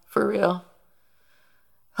 Yeah, for real.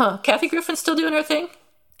 Huh. Kathy Griffin's still doing her thing?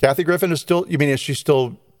 Kathy Griffin is still, you mean, is she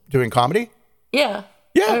still doing comedy? Yeah.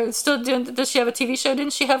 Yeah. Still doing, does she have a TV show?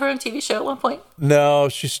 Didn't she have her own TV show at one point? No,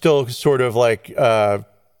 she's still sort of like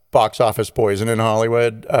box office poison in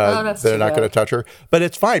Hollywood. They're not going to touch her. But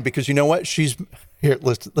it's fine because you know what? She's, here,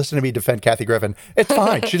 listen to me defend Kathy Griffin. It's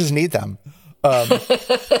fine. She doesn't need them.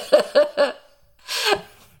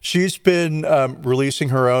 She's been releasing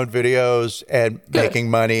her own videos and making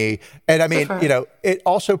money. And I mean, it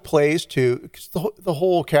also plays to, cause the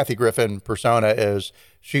whole Kathy Griffin persona is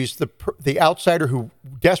she's the outsider who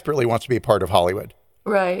desperately wants to be a part of Hollywood.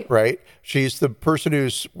 Right. Right. She's the person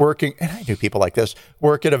who's working, and I knew people like this,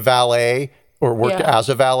 work at a valet or work as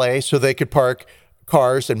a valet so they could park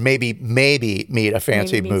cars and maybe meet a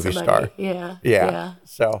fancy movie star. Yeah.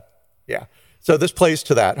 So, yeah. So this plays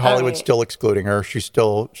to that. Hollywood's still excluding her. She's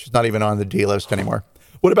not even on the D list anymore.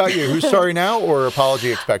 What about you? Who's sorry now or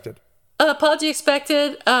apology expected? Apology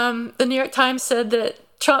expected. The New York Times said that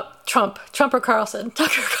Tucker Carlson.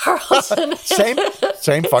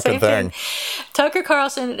 Same fucking thing. Tucker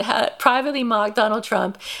Carlson had privately mocked Donald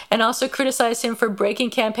Trump and also criticized him for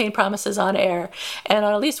breaking campaign promises on air, and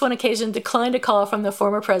on at least one occasion declined a call from the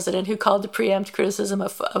former president who called to preempt criticism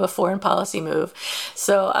of a foreign policy move.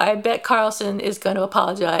 So I bet Carlson is going to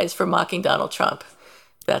apologize for mocking Donald Trump.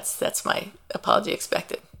 That's my apology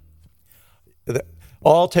expected.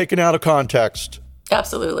 All taken out of context.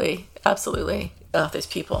 Absolutely. Oh, these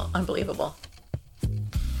people, unbelievable.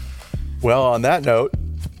 Well, on that note,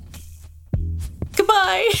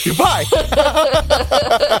 goodbye.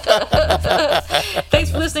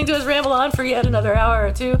 Thanks for listening to us ramble on for yet another hour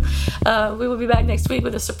or two. We will be back next week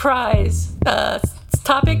with a surprise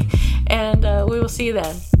topic, and we will see you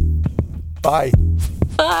then. Bye.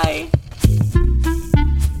 Bye.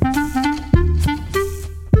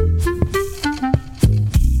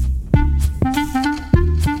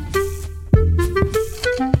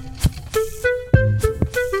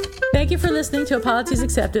 Thank you for listening to Apologies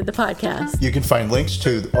Accepted, the podcast. You can find links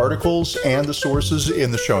to the articles and the sources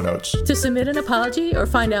in the show notes. To submit an apology or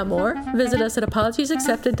find out more, visit us at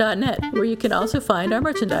apologiesaccepted.net, where you can also find our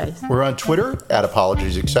merchandise. We're on Twitter at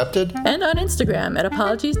Apologies Accepted. And on Instagram at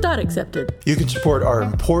apologies.accepted. You can support our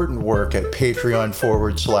important work at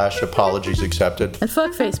Patreon.com/Apologies Accepted. And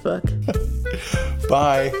fuck Facebook.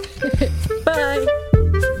 Bye. Bye.